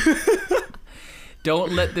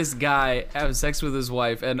 Don't let this guy have sex with his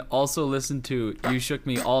wife and also listen to You Shook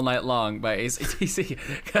Me All Night Long by AC/DC,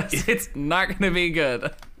 because it's not going to be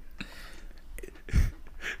good.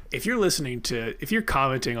 If you're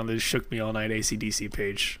commenting on the Shook Me All Night AC/DC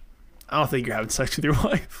page, I don't think you're having sex with your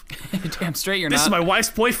wife. Damn straight you're this not. This is my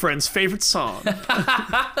wife's boyfriend's favorite song.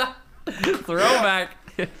 Throwback.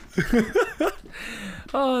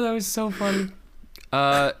 Oh, that was so funny.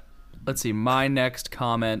 Let's see. My next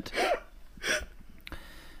comment.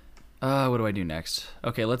 What do I do next?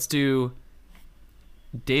 Okay, let's do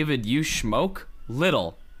David You Schmoke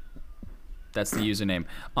Little. That's the username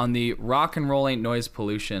on the Rock and Roll Ain't Noise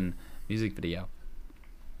Pollution music video.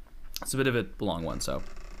 It's a bit of a long one, so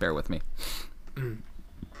bear with me.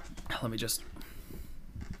 Let me just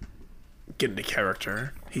get into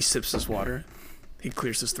character. He sips his water. He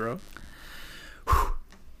clears his throat.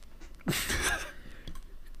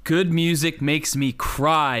 Good music makes me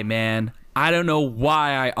cry, man. I don't know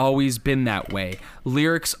why I always been that way.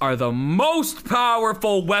 Lyrics are the most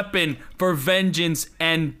powerful weapon for vengeance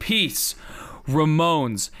and peace.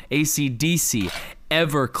 Ramones, AC/DC,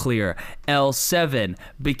 Everclear, L7,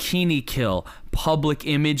 Bikini Kill, Public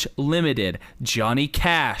Image Limited, Johnny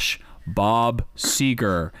Cash, Bob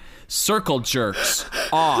Seger, Circle Jerks,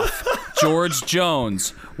 Off, George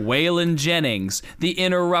Jones, Waylon Jennings, The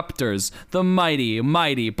Interrupters, The Mighty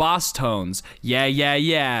Mighty Boss Tones, Yeah Yeah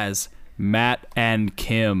Yeahs, Matt and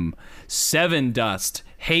Kim, Seven Dust,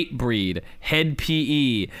 Hatebreed, Head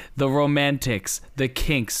PE, The Romantics, The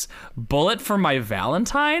Kinks, Bullet for My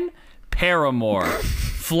Valentine, Paramore,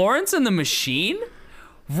 Florence and the Machine?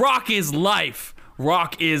 Rock is life.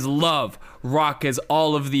 Rock is love. Rock is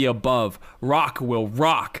all of the above. Rock will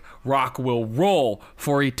rock. Rock will roll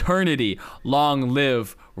for eternity. Long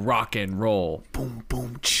live rock and roll. Boom,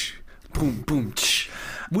 boom, ch. Boom, boom, ch.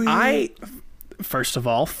 First of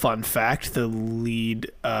all, fun fact, the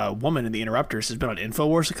lead woman in The Interrupters has been on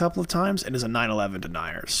InfoWars a couple of times and is a 9/11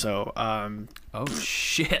 denier. So, oh,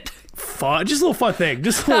 shit. Fun, just a little fun thing.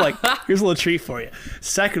 Just a little, here's a little treat for you.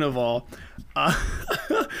 Second of all,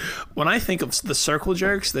 when I think of the Circle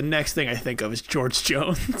Jerks, the next thing I think of is George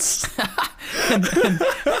Jones. and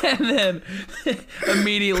then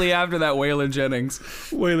immediately after that, Waylon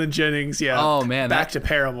Jennings, yeah. Oh, man. Back to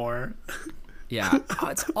Paramore. Yeah,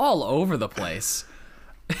 it's all over the place.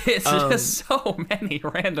 It's just so many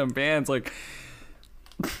random bands. Like,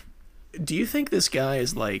 do you think this guy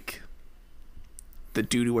is like the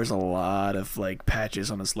dude who wears a lot of like patches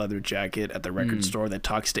on his leather jacket at the record store that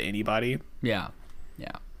talks to anybody? Yeah.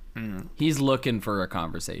 He's looking for a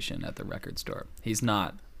conversation at the record store. He's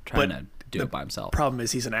not trying to do it by himself. Problem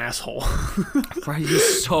is he's an asshole. Right?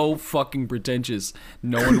 He's so fucking pretentious.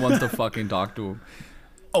 No one wants to fucking talk to him.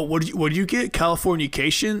 Oh, what did you get?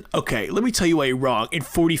 Californication? Okay, let me tell you why you're wrong in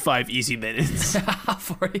 45 easy minutes.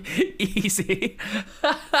 40 easy.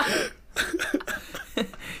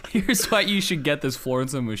 Here's why you should get this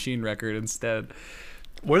Florence and the Machine record instead.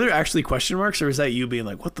 Were there actually question marks, or is that you being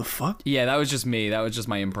like, what the fuck? Yeah, that was just me. That was just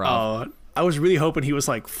my improv. I was really hoping he was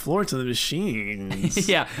like, Florence and the Machine.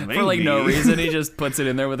 Yeah, maybe. For like no reason. He just puts it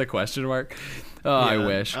in there with a question mark. Oh, I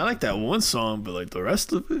wish. I like that one song, but like the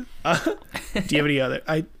rest of it. Do you have any other?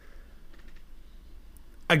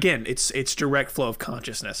 Again, it's direct flow of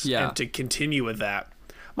consciousness. Yeah. And to continue with that,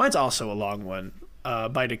 mine's also a long one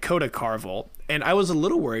by Dakota Carvel. And I was a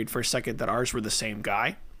little worried for a second that ours were the same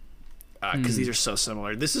guy because these are so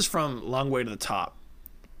similar. This is from Long Way to the Top.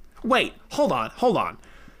 Wait, hold on.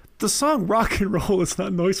 The song Rock and Roll Is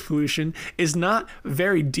Not Noise Pollution is not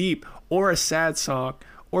very deep or a sad song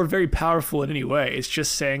or very powerful in any way. It's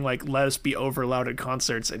just saying, like, let us be over loud at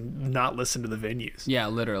concerts and not listen to the venues. Yeah,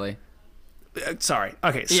 literally. Sorry.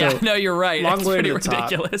 Okay, so... Yeah, no, you're right. Long It's Way pretty to the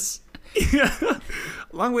Top. ridiculous.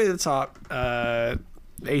 Long Way to the Top,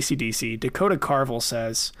 AC/DC. Dakota Carvel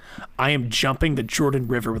says, I am jumping the Jordan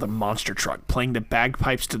River with a monster truck, playing the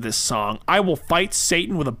bagpipes to this song. I will fight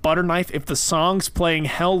Satan with a butter knife if the song's playing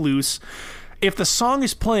Hell Loose. If the song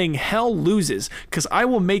is playing Hell Loses, because I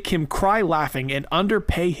will make him cry laughing and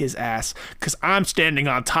underpay his ass, because I'm standing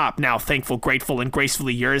on top now, thankful, grateful, and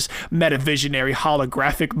gracefully yours, metavisionary,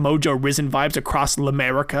 holographic, mojo risen vibes across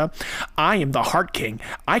l'America. I am the Heart King.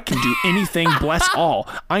 I can do anything, bless all.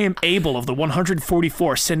 I am able of the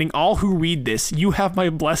 144, sending all who read this. You have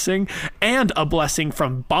my blessing and a blessing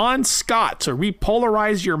from Bon Scott to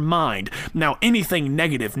repolarize your mind. Now anything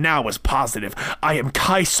negative now is positive. I am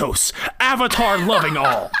Kaisos, Avatar loving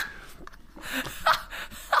all.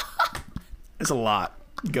 There's a lot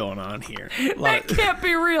going on here. That can't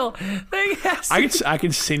be real. I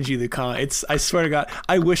can send you the comment. I swear to God,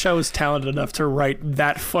 I wish I was talented enough to write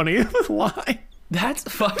that funny of a line. That's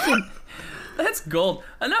gold.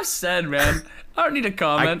 Enough said, man. I don't need a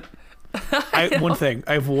comment. I have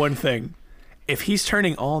one thing. If he's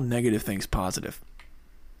turning all negative things positive,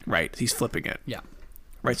 right? He's flipping it. Yeah.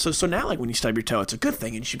 Right. So now, like, when you stub your toe, it's a good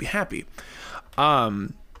thing and you should be happy. Now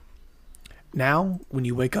when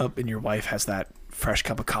you wake up and your wife has that fresh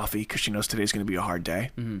cup of coffee because she knows today's going to be a hard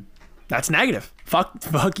day, that's negative.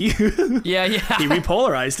 Fuck you. Yeah. He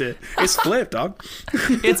repolarized it. It's flipped, dog.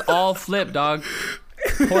 It's all flipped, dog.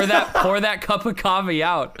 Pour that cup of coffee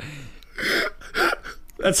out.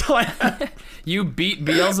 That's all I have. You beat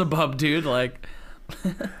Beelzebub, dude. Like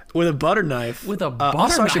With a butter knife. With a butter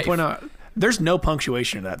also, knife. I should point out, there's no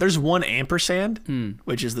punctuation in that. There's one ampersand,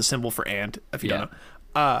 which is the symbol for and, if you don't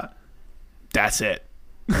know. That's it.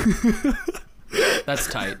 That's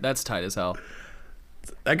tight. That's tight as hell.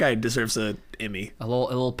 That guy deserves a Emmy. A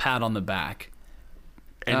little pat on the back.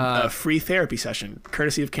 And a free therapy session,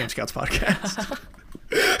 courtesy of Camp Scouts Podcast.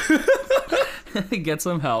 Get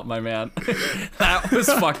some help, my man. That was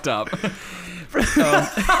fucked up.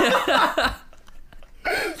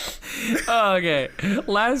 Okay,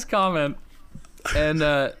 last comment, and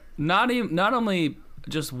not only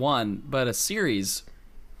just one, but a series.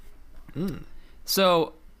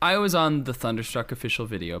 So I was on the Thunderstruck official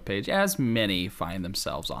video page, as many find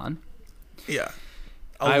themselves on. Yeah,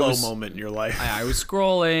 a low moment in your life. I was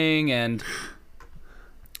scrolling, and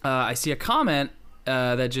I see a comment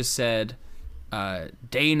that just said,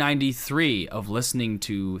 day 93 of listening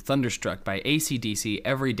to Thunderstruck by AC/DC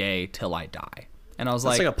every day till I die. And I was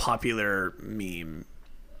That's like a popular meme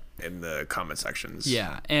in the comment sections.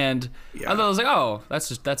 Yeah, and I thought I was like, oh,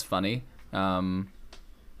 that's funny.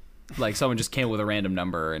 Like someone just came up with a random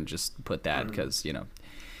number and just put that because, you know,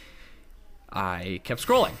 I kept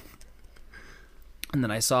scrolling. And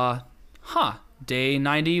then I saw, day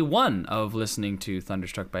 91 of listening to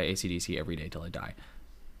Thunderstruck by AC/DC every day till I die.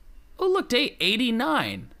 Oh, look, day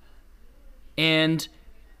 89. And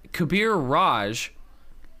Kabir Raj,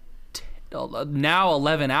 now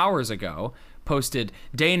 11 hours ago, posted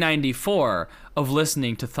day 94 of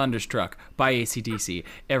listening to Thunderstruck by AC/DC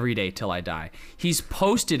every day till I die. He's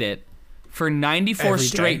posted it for 94 every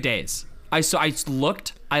straight day. days. I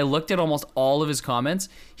looked at almost all of his comments.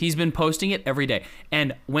 He's been posting it every day.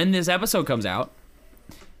 And when this episode comes out,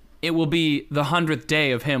 it will be the 100th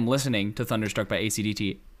day of him listening to Thunderstruck by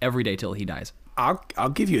AC/DC every day till he dies. I'll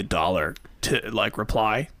give you $1 to like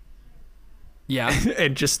reply. Yeah.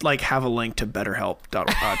 And just like have a link to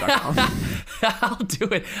betterhelp.com. I'll do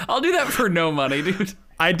it. I'll do that for no money, dude.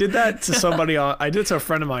 I did that to somebody I did it to a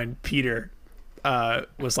friend of mine, Peter.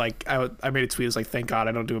 Was like I made a tweet. It was like, thank God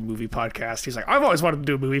I don't do a movie podcast. He's like, I've always wanted to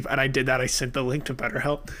do a movie, and I did that. I sent the link to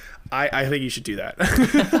BetterHelp. I think you should do that.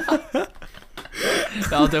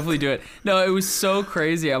 I'll definitely do it. No, it was so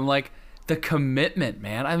crazy. I'm like, the commitment,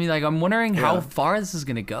 man. I mean, like, I'm wondering how far this is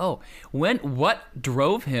gonna go. What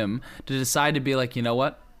drove him to decide to be like, you know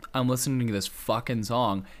what? I'm listening to this fucking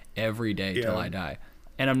song every day till I die,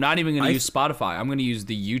 and I'm not even gonna use Spotify. I'm gonna use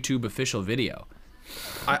the YouTube official video.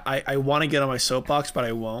 I want to get on my soapbox, but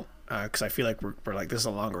I won't because I feel like we're like, this is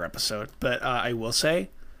a longer episode. But I will say,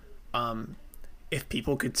 if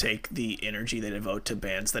people could take the energy they devote to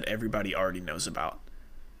bands that everybody already knows about.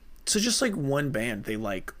 So just like one band they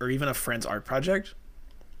like, or even a friend's art project,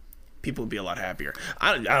 people would be a lot happier.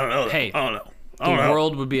 I don't know. Hey, I don't know. The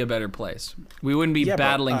world would be a better place. We wouldn't be Yeah, but,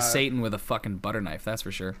 battling Satan with a fucking butter knife, that's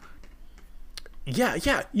for sure.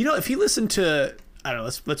 Yeah. You know, if you listen to, I don't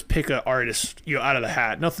know, let's pick an artist, you know, out of the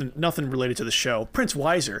hat. Nothing related to the show. Prince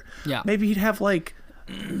Weiser. Yeah. Maybe he'd have like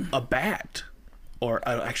a bat or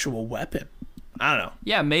an actual weapon. I don't know.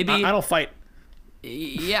 Yeah, maybe. I don't fight.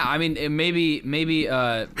 Yeah, I mean, maybe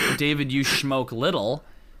David, you smoke little.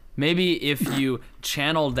 Maybe if you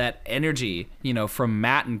channeled that energy, you know, from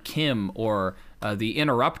Matt and Kim or the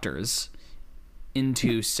Interrupters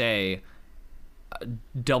into, say,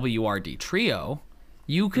 WRD Trio,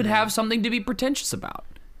 you could have something to be pretentious about,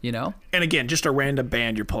 you know? And again, just a random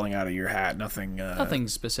band you're pulling out of your hat. Nothing. Nothing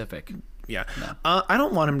specific. Yeah. I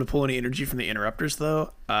don't want him to pull any energy from the Interrupters,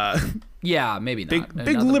 though. Yeah, maybe not.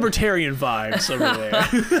 Big libertarian vibes over there.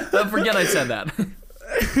 Forget I said that.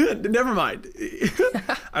 Never mind.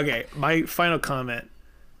 Okay, my final comment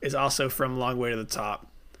is also from Long Way to the Top.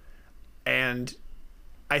 And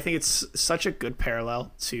I think it's such a good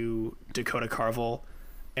parallel to Dakota Carville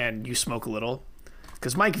and You Smoke a Little.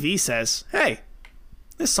 Because Mike V says, hey,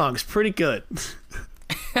 this song's pretty good.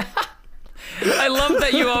 I love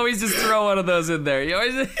that you always just throw one of those in there. You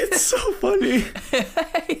always It's so funny.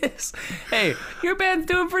 Hey, your band's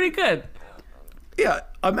doing pretty good. Yeah,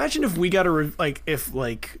 imagine if we got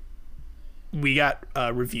we got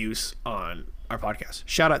reviews on our podcast.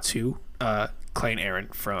 Shout out to Clay and Aaron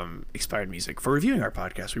from Expired Music for reviewing our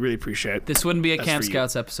podcast. We really appreciate it. This wouldn't be a That's Camp for you.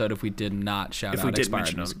 Scouts episode if we did not shout If we out did Expired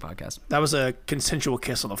mention Music them. Podcast. That was a consensual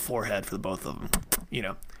kiss on the forehead for the both of them, you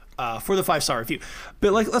know, for the 5-star review.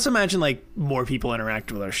 But like, let's imagine like more people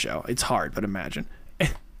interact with our show. It's hard, but imagine.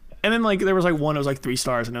 And then like there was like one that was like 3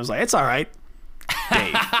 stars, and it was like, it's all right,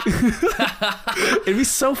 Dave. It'd be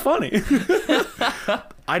so funny.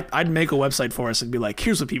 I'd make a website for us and be like,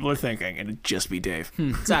 here's what people are thinking, and it'd just be Dave.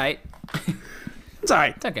 It's all right. It's all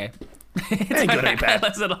right. It's okay. It ain't good, ain't I bad.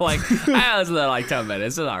 listened to like 10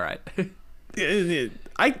 minutes. It's all right.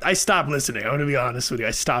 I stopped listening. I'm gonna be honest with you.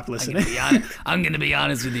 I stopped listening. I'm going to be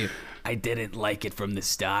honest with you. I didn't like it from the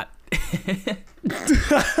start.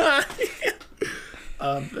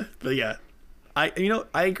 But yeah, I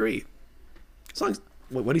agree. Song's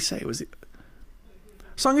what did he say?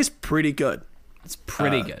 Song is pretty good. It's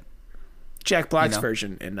pretty good. Jack Black's You know?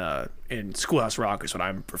 version in Schoolhouse Rock is what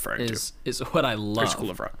I'm referring to. Is what I Or love. School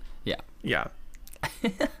of Rock. Yeah. Yeah.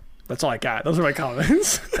 That's all I got. Those are my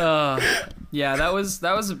comments. Yeah,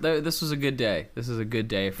 this was a good day. This is a good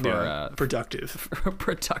day for productive.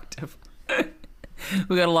 productive.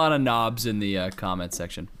 We got a lot of knobs in the comment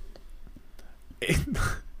section.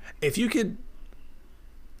 If you could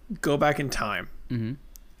go back in time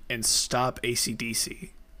and stop AC/DC,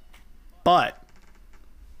 but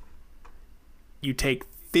you take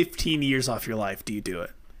 15 years off your life, do you do it?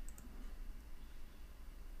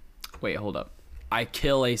 Wait, hold up. I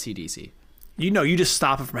kill AC/DC. You just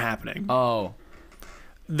stop it from happening. Oh,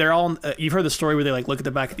 They're all. You've heard the story where they like look at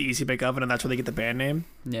the back of the Easy Bake Oven and that's where they get the band name.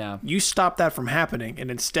 yeah. You stop that from happening, and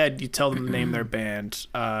instead you tell them to name their band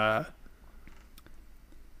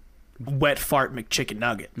Wet Fart McChicken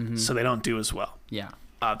Nugget, so they don't do as well. Yeah.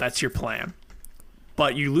 That's your plan.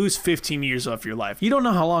 But you lose 15 years off your life. You don't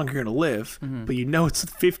know how long you're going to live, but you know it's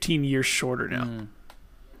 15 years shorter now.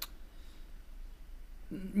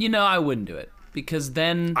 You know, I wouldn't do it because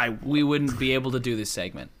then I would. we wouldn't be able to do this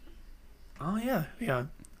segment. Oh, yeah, yeah.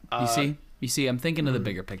 You see, I'm thinking of the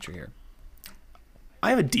bigger picture here. I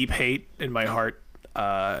have a deep hate in my heart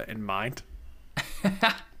and mind.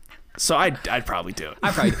 So I'd probably do it.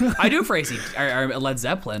 I do for or Led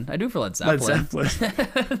Zeppelin. I do for Led Zeppelin. Led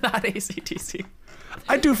Zeppelin. Not AC/DC.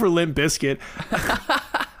 I do for Limp Bizkit.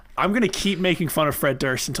 I'm going to keep making fun of Fred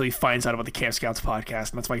Durst until he finds out about the Camp Scouts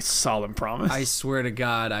podcast, and that's my solemn promise. I swear to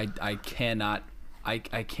God, I cannot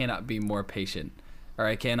be more patient, or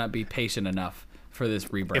I cannot be patient enough for this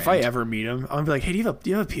rebrand. If I ever meet him, I'm gonna be like, "Hey, do you have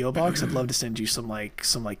a PO box? I'd love to send you some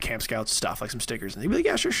Camp Scouts stuff, like some stickers." And he'd be like,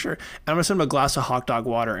 "Yeah, sure." And I'm gonna send him a glass of hot dog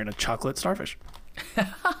water and a chocolate starfish, and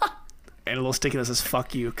a little sticky that says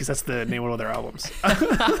 "fuck you" because that's the name of one of their albums.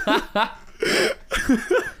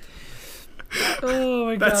 oh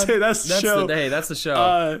my God, That's it. That's the show. That's the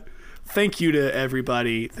show. Thank you to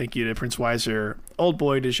everybody. Thank you to Prince Weiser, Old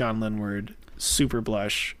Boy, DeJean Linward, Super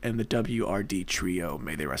Blush, and the WRD Trio.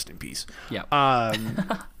 May they rest in peace. Yeah.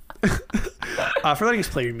 For letting us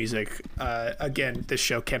play your music. Again, this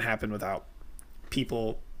show can't happen without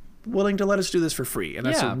people willing to let us do this for free, and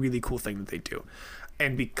that's Yeah. a really cool thing that they do.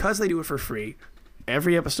 And because they do it for free,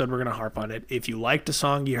 every episode we're gonna harp on it. If you liked a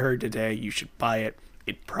song you heard today, you should buy it.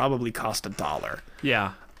 It probably cost $1.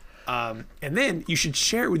 Yeah. And then you should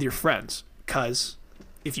share it with your friends, because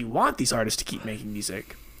if you want these artists to keep making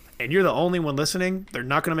music and you're the only one listening, they're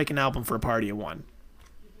not going to make an album for a party of one.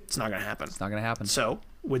 It's not going to happen. It's not going to happen. So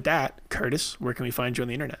with that, Curtis, where can we find you on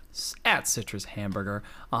the internet? At Citrus Hamburger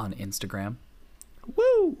on Instagram.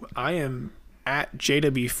 Woo! I am at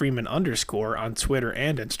JWFreeman _ on Twitter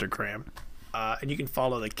and Instagram. And you can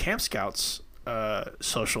follow the Camp Scouts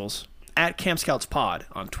socials at Camp Scouts Pod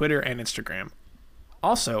on Twitter and Instagram.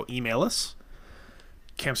 Also, email us,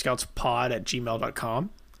 campscoutspod@gmail.com.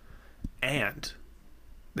 And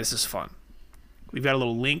this is fun. We've got a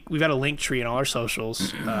little link. We've got a link tree in all our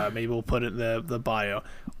socials. Maybe we'll put it in the bio.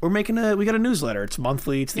 We got a newsletter. It's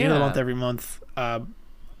monthly. It's the end of the month every month. By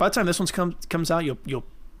the time this one comes out, you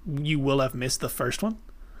will have missed the first one.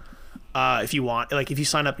 If you want, like, if you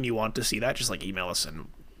sign up and you want to see that, just like email us and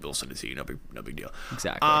we'll send it to you. No big deal.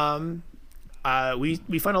 Exactly.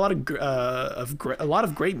 We find a lot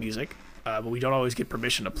of great music, but we don't always get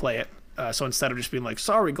permission to play it. So instead of just being like,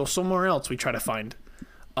 sorry, go somewhere else, we try to find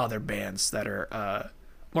other bands that are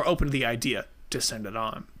more open to the idea to send it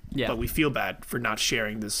on. Yeah. But we feel bad for not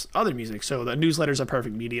sharing this other music. So the newsletter's a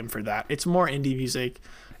perfect medium for that. It's more indie music.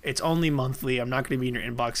 It's only monthly. I'm not going to be in your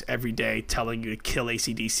inbox every day telling you to kill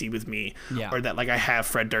AC/DC with me, or that like I have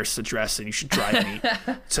Fred Durst's address and you should drive me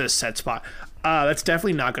to said spot. That's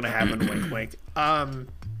definitely not going to happen. Wink, wink.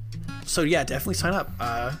 So yeah, definitely sign up.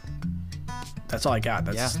 That's all I got.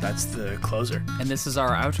 That's the closer. And this is our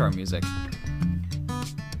outro music.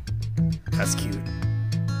 That's cute.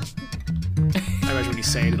 I imagine when you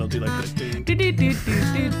say it, it'll do like the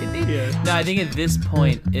Yeah. No, I think at this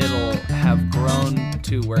point it'll have grown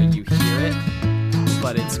to where you hear it,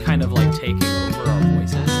 but it's kind of like taking over our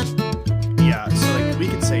voices. Yeah, so like we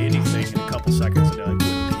could say anything in a couple seconds and they're like,